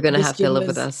house. You're going to have to live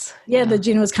with us. Yeah, the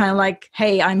jinn was kind of like,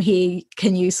 hey, I'm here.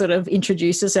 Can you sort of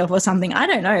introduce yourself or something? I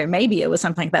don't know. Maybe it was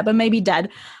something like that. But maybe Dad,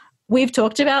 we've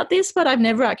talked about this, but I've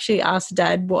never actually asked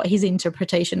Dad what his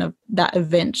interpretation of that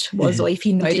event was, or if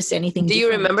he noticed anything different. Do you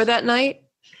remember that night?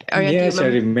 Yes, I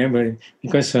remember,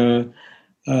 because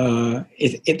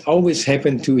it always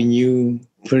happened to a new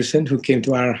person who came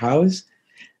to our house,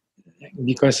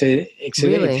 because it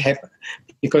happened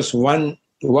because once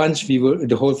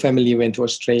the whole family went to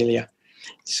Australia.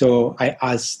 So I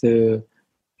asked what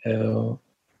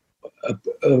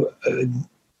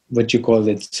you call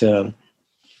it,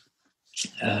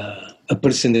 a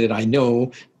person that I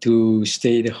know to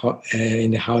stay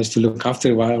in the house to look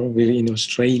after while we were in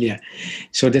Australia.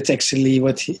 So that's actually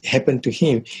what happened to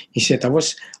him. He said, I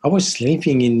was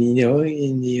sleeping in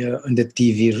the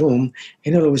TV room,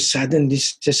 and all of a sudden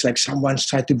this just like someone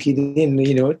tried to get in,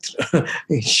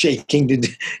 shaking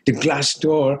the glass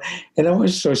door, and I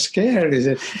was so scared. I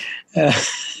said,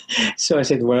 so I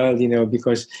said, well,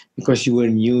 because you were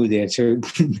new there, so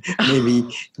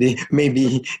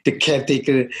maybe the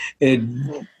caretaker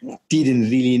didn't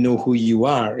really know who you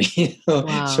are,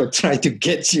 Wow. So try to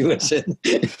get you. I said,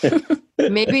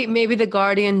 Maybe the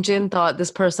guardian jinn thought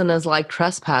this person is like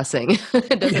trespassing.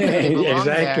 It doesn't really belong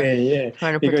Exactly, there. yeah.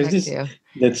 Trying to Because protect you.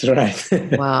 that's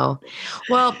right. Wow.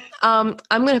 Well, I'm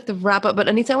going to have to wrap up, but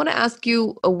Anita, I want to ask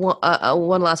you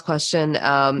one last question.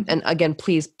 And again,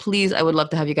 please, I would love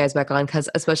to have you guys back on because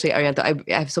especially Ariyanto,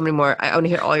 I have so many more. I want to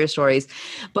hear all your stories.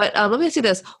 But let me ask you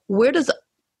this. Where does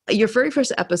your very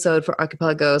first episode for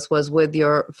Archipelagos was with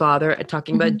your father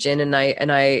talking about jinn, and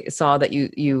I saw that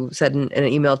you said in an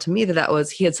email to me that was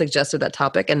he had suggested that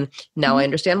topic, and now I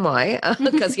understand why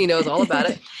because he knows all about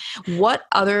it. What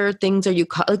other things are you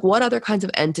like? What other kinds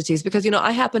of entities? Because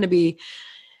I happen to be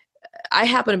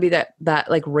that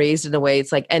like raised in a way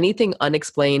it's like anything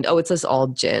unexplained. Oh, it's just all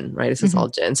jinn, right? It's just all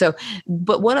jinn. So,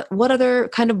 but what other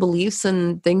kind of beliefs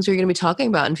and things are you going to be talking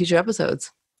about in future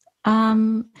episodes?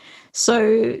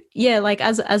 So yeah, like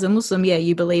as a Muslim, yeah,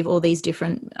 you believe all these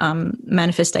different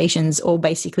manifestations all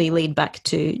basically lead back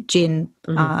to jinn.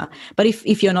 But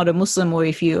if you're not a Muslim, or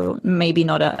if you're maybe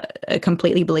not a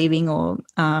completely believing or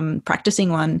practicing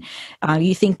one,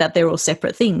 you think that they're all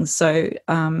separate things. So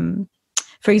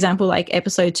for example, like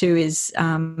episode 2 is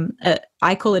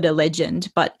I call it a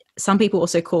legend, but some people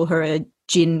also call her a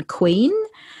jinn queen.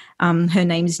 Her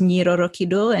name's Nyiroro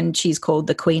Kidul, and she's called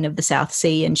the Queen of the South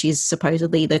Sea, and she's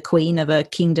supposedly the queen of a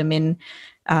kingdom in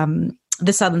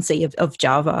the Southern Sea of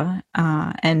Java.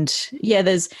 And yeah,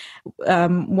 there's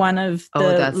one of the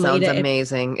that sounds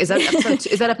amazing. Is that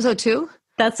episode 2?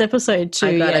 That's episode 2.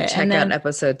 I gotta check out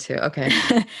episode 2. Okay.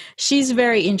 She's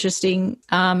very interesting.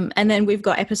 And then we've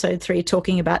got episode 3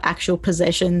 talking about actual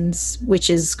possessions, which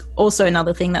is also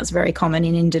another thing that's very common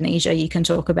in Indonesia. You can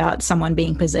talk about someone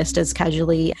being possessed as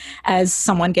casually as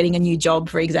someone getting a new job,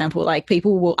 for example. Like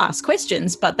people will ask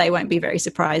questions, but they won't be very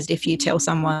surprised if you tell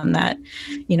someone that,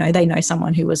 they know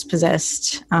someone who was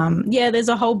possessed. There's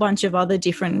a whole bunch of other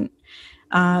different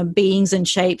beings and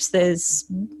shapes. There's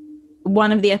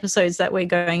one of the episodes that we're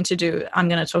going to do, I'm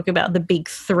going to talk about the big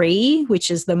 3,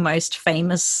 which is the most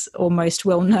famous or most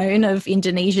well-known of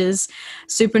Indonesia's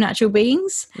supernatural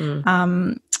beings.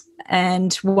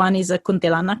 And one is a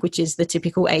kuntilanak, which is the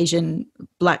typical Asian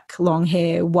black, long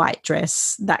hair, white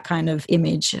dress, that kind of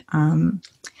image.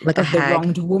 Like a hag. The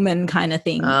wronged woman kind of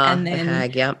thing. And then, a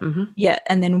hag, yeah. Yeah,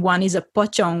 and then one is a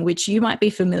pocong, which you might be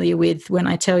familiar with when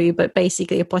I tell you, but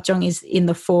basically a pocong is in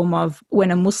the form of when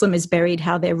a Muslim is buried,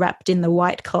 how they're wrapped in the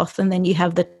white cloth, and then you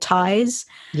have the ties.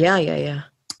 Yeah.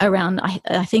 Around,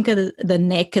 I think, of the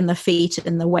neck and the feet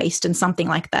and the waist and something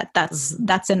like that.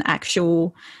 That's an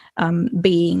actual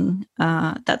being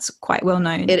that's quite well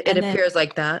known. It appears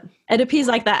like that. It appears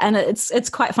like that, and it's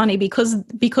quite funny because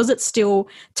it's still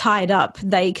tied up.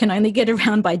 They can only get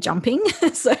around by jumping,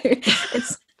 so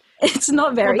it's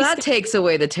not very. Well, that takes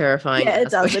away the terrifying. Yeah, it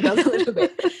does. It does a little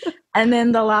bit. And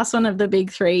then the last one of the big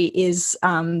 3 is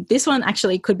this one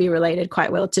actually could be related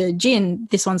quite well to jinn.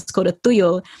 This one's called a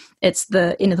tuyul. It's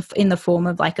in the form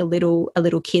of like a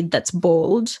little kid that's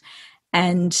bald,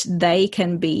 and they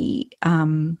can be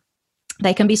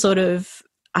sort of,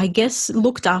 I guess,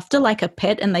 looked after like a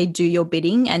pet, and they do your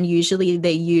bidding. And usually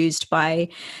they're used by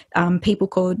people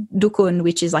called dukun,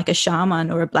 which is like a shaman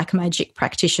or a black magic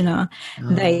practitioner.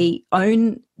 They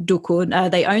own dukun,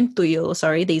 they own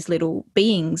tuyul, these little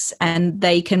beings, and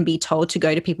they can be told to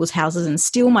go to people's houses and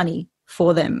steal money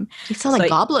for them. They sound like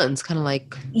goblins, kind of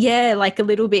like. Yeah, like a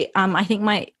little bit. I think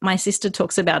my sister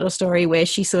talks about a story where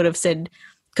she sort of said,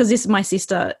 because my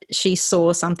sister, she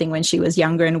saw something when she was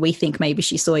younger, and we think maybe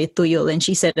she saw a tuyul, and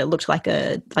she said it looked like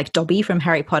Dobby from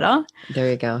Harry Potter. There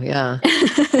you go, yeah.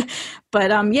 But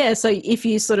so if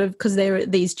you sort of, because there are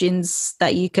these jinns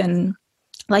that you can,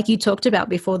 like you talked about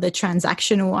before, the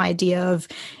transactional idea of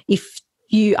if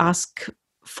you ask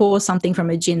for something from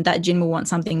a jinn, that jinn will want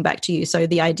something back to you. So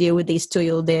the idea with these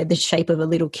tuyul, they're the shape of a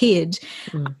little kid.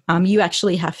 You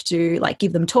actually have to like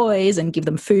give them toys and give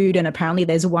them food. And apparently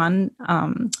there's one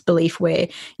belief where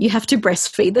you have to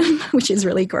breastfeed them, which is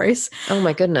really gross. Oh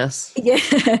my goodness. Yeah.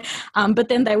 But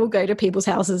then they will go to people's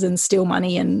houses and steal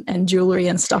money and jewelry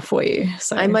and stuff for you.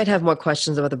 So I might have more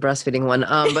questions about the breastfeeding one,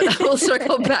 but I will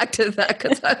circle back to that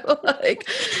because I'm like,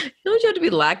 don't you have to be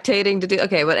lactating to do?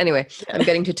 Okay, but anyway, I'm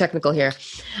getting too technical here.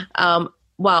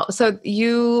 Wow. So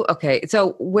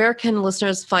so where can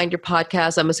listeners find your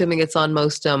podcast? I'm assuming it's on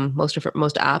most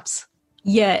apps.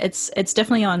 Yeah, it's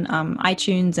definitely on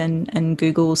iTunes and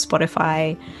Google,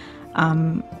 Spotify.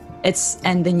 And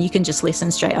then you can just listen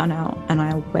straight on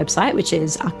our website, which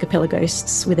is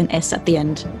archipelagos with an S at the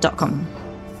end.com.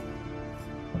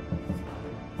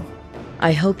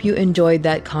 I hope you enjoyed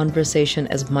that conversation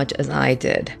as much as I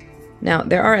did. Now,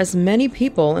 there are as many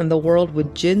people in the world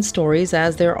with jinn stories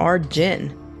as there are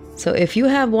jinn. So if you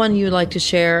have one you'd like to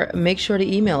share, make sure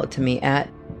to email it to me at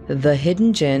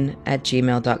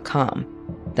thehiddenjinn@gmail.com.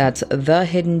 That's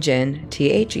thehiddenjinn,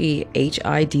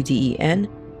 THEHIDDENDJINN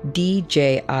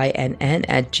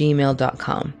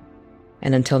 @gmail.com.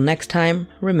 And until next time,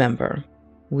 remember,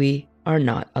 we are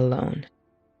not alone.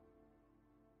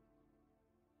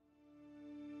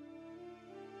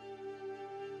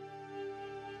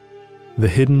 The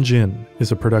Hidden Djinn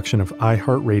is a production of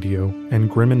iHeartRadio and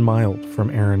Grim and Mild from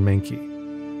Aaron Mahnke.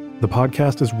 The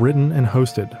podcast is written and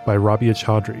hosted by Rabia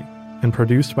Chaudhry and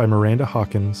produced by Miranda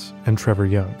Hawkins and Trevor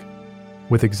Young,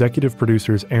 with executive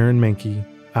producers Aaron Mahnke,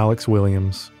 Alex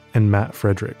Williams, and Matt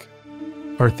Frederick.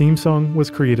 Our theme song was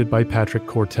created by Patrick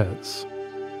Cortez.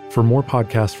 For more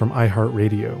podcasts from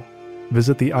iHeartRadio,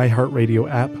 visit the iHeartRadio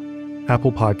app,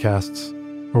 Apple Podcasts,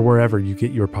 or wherever you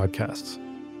get your podcasts.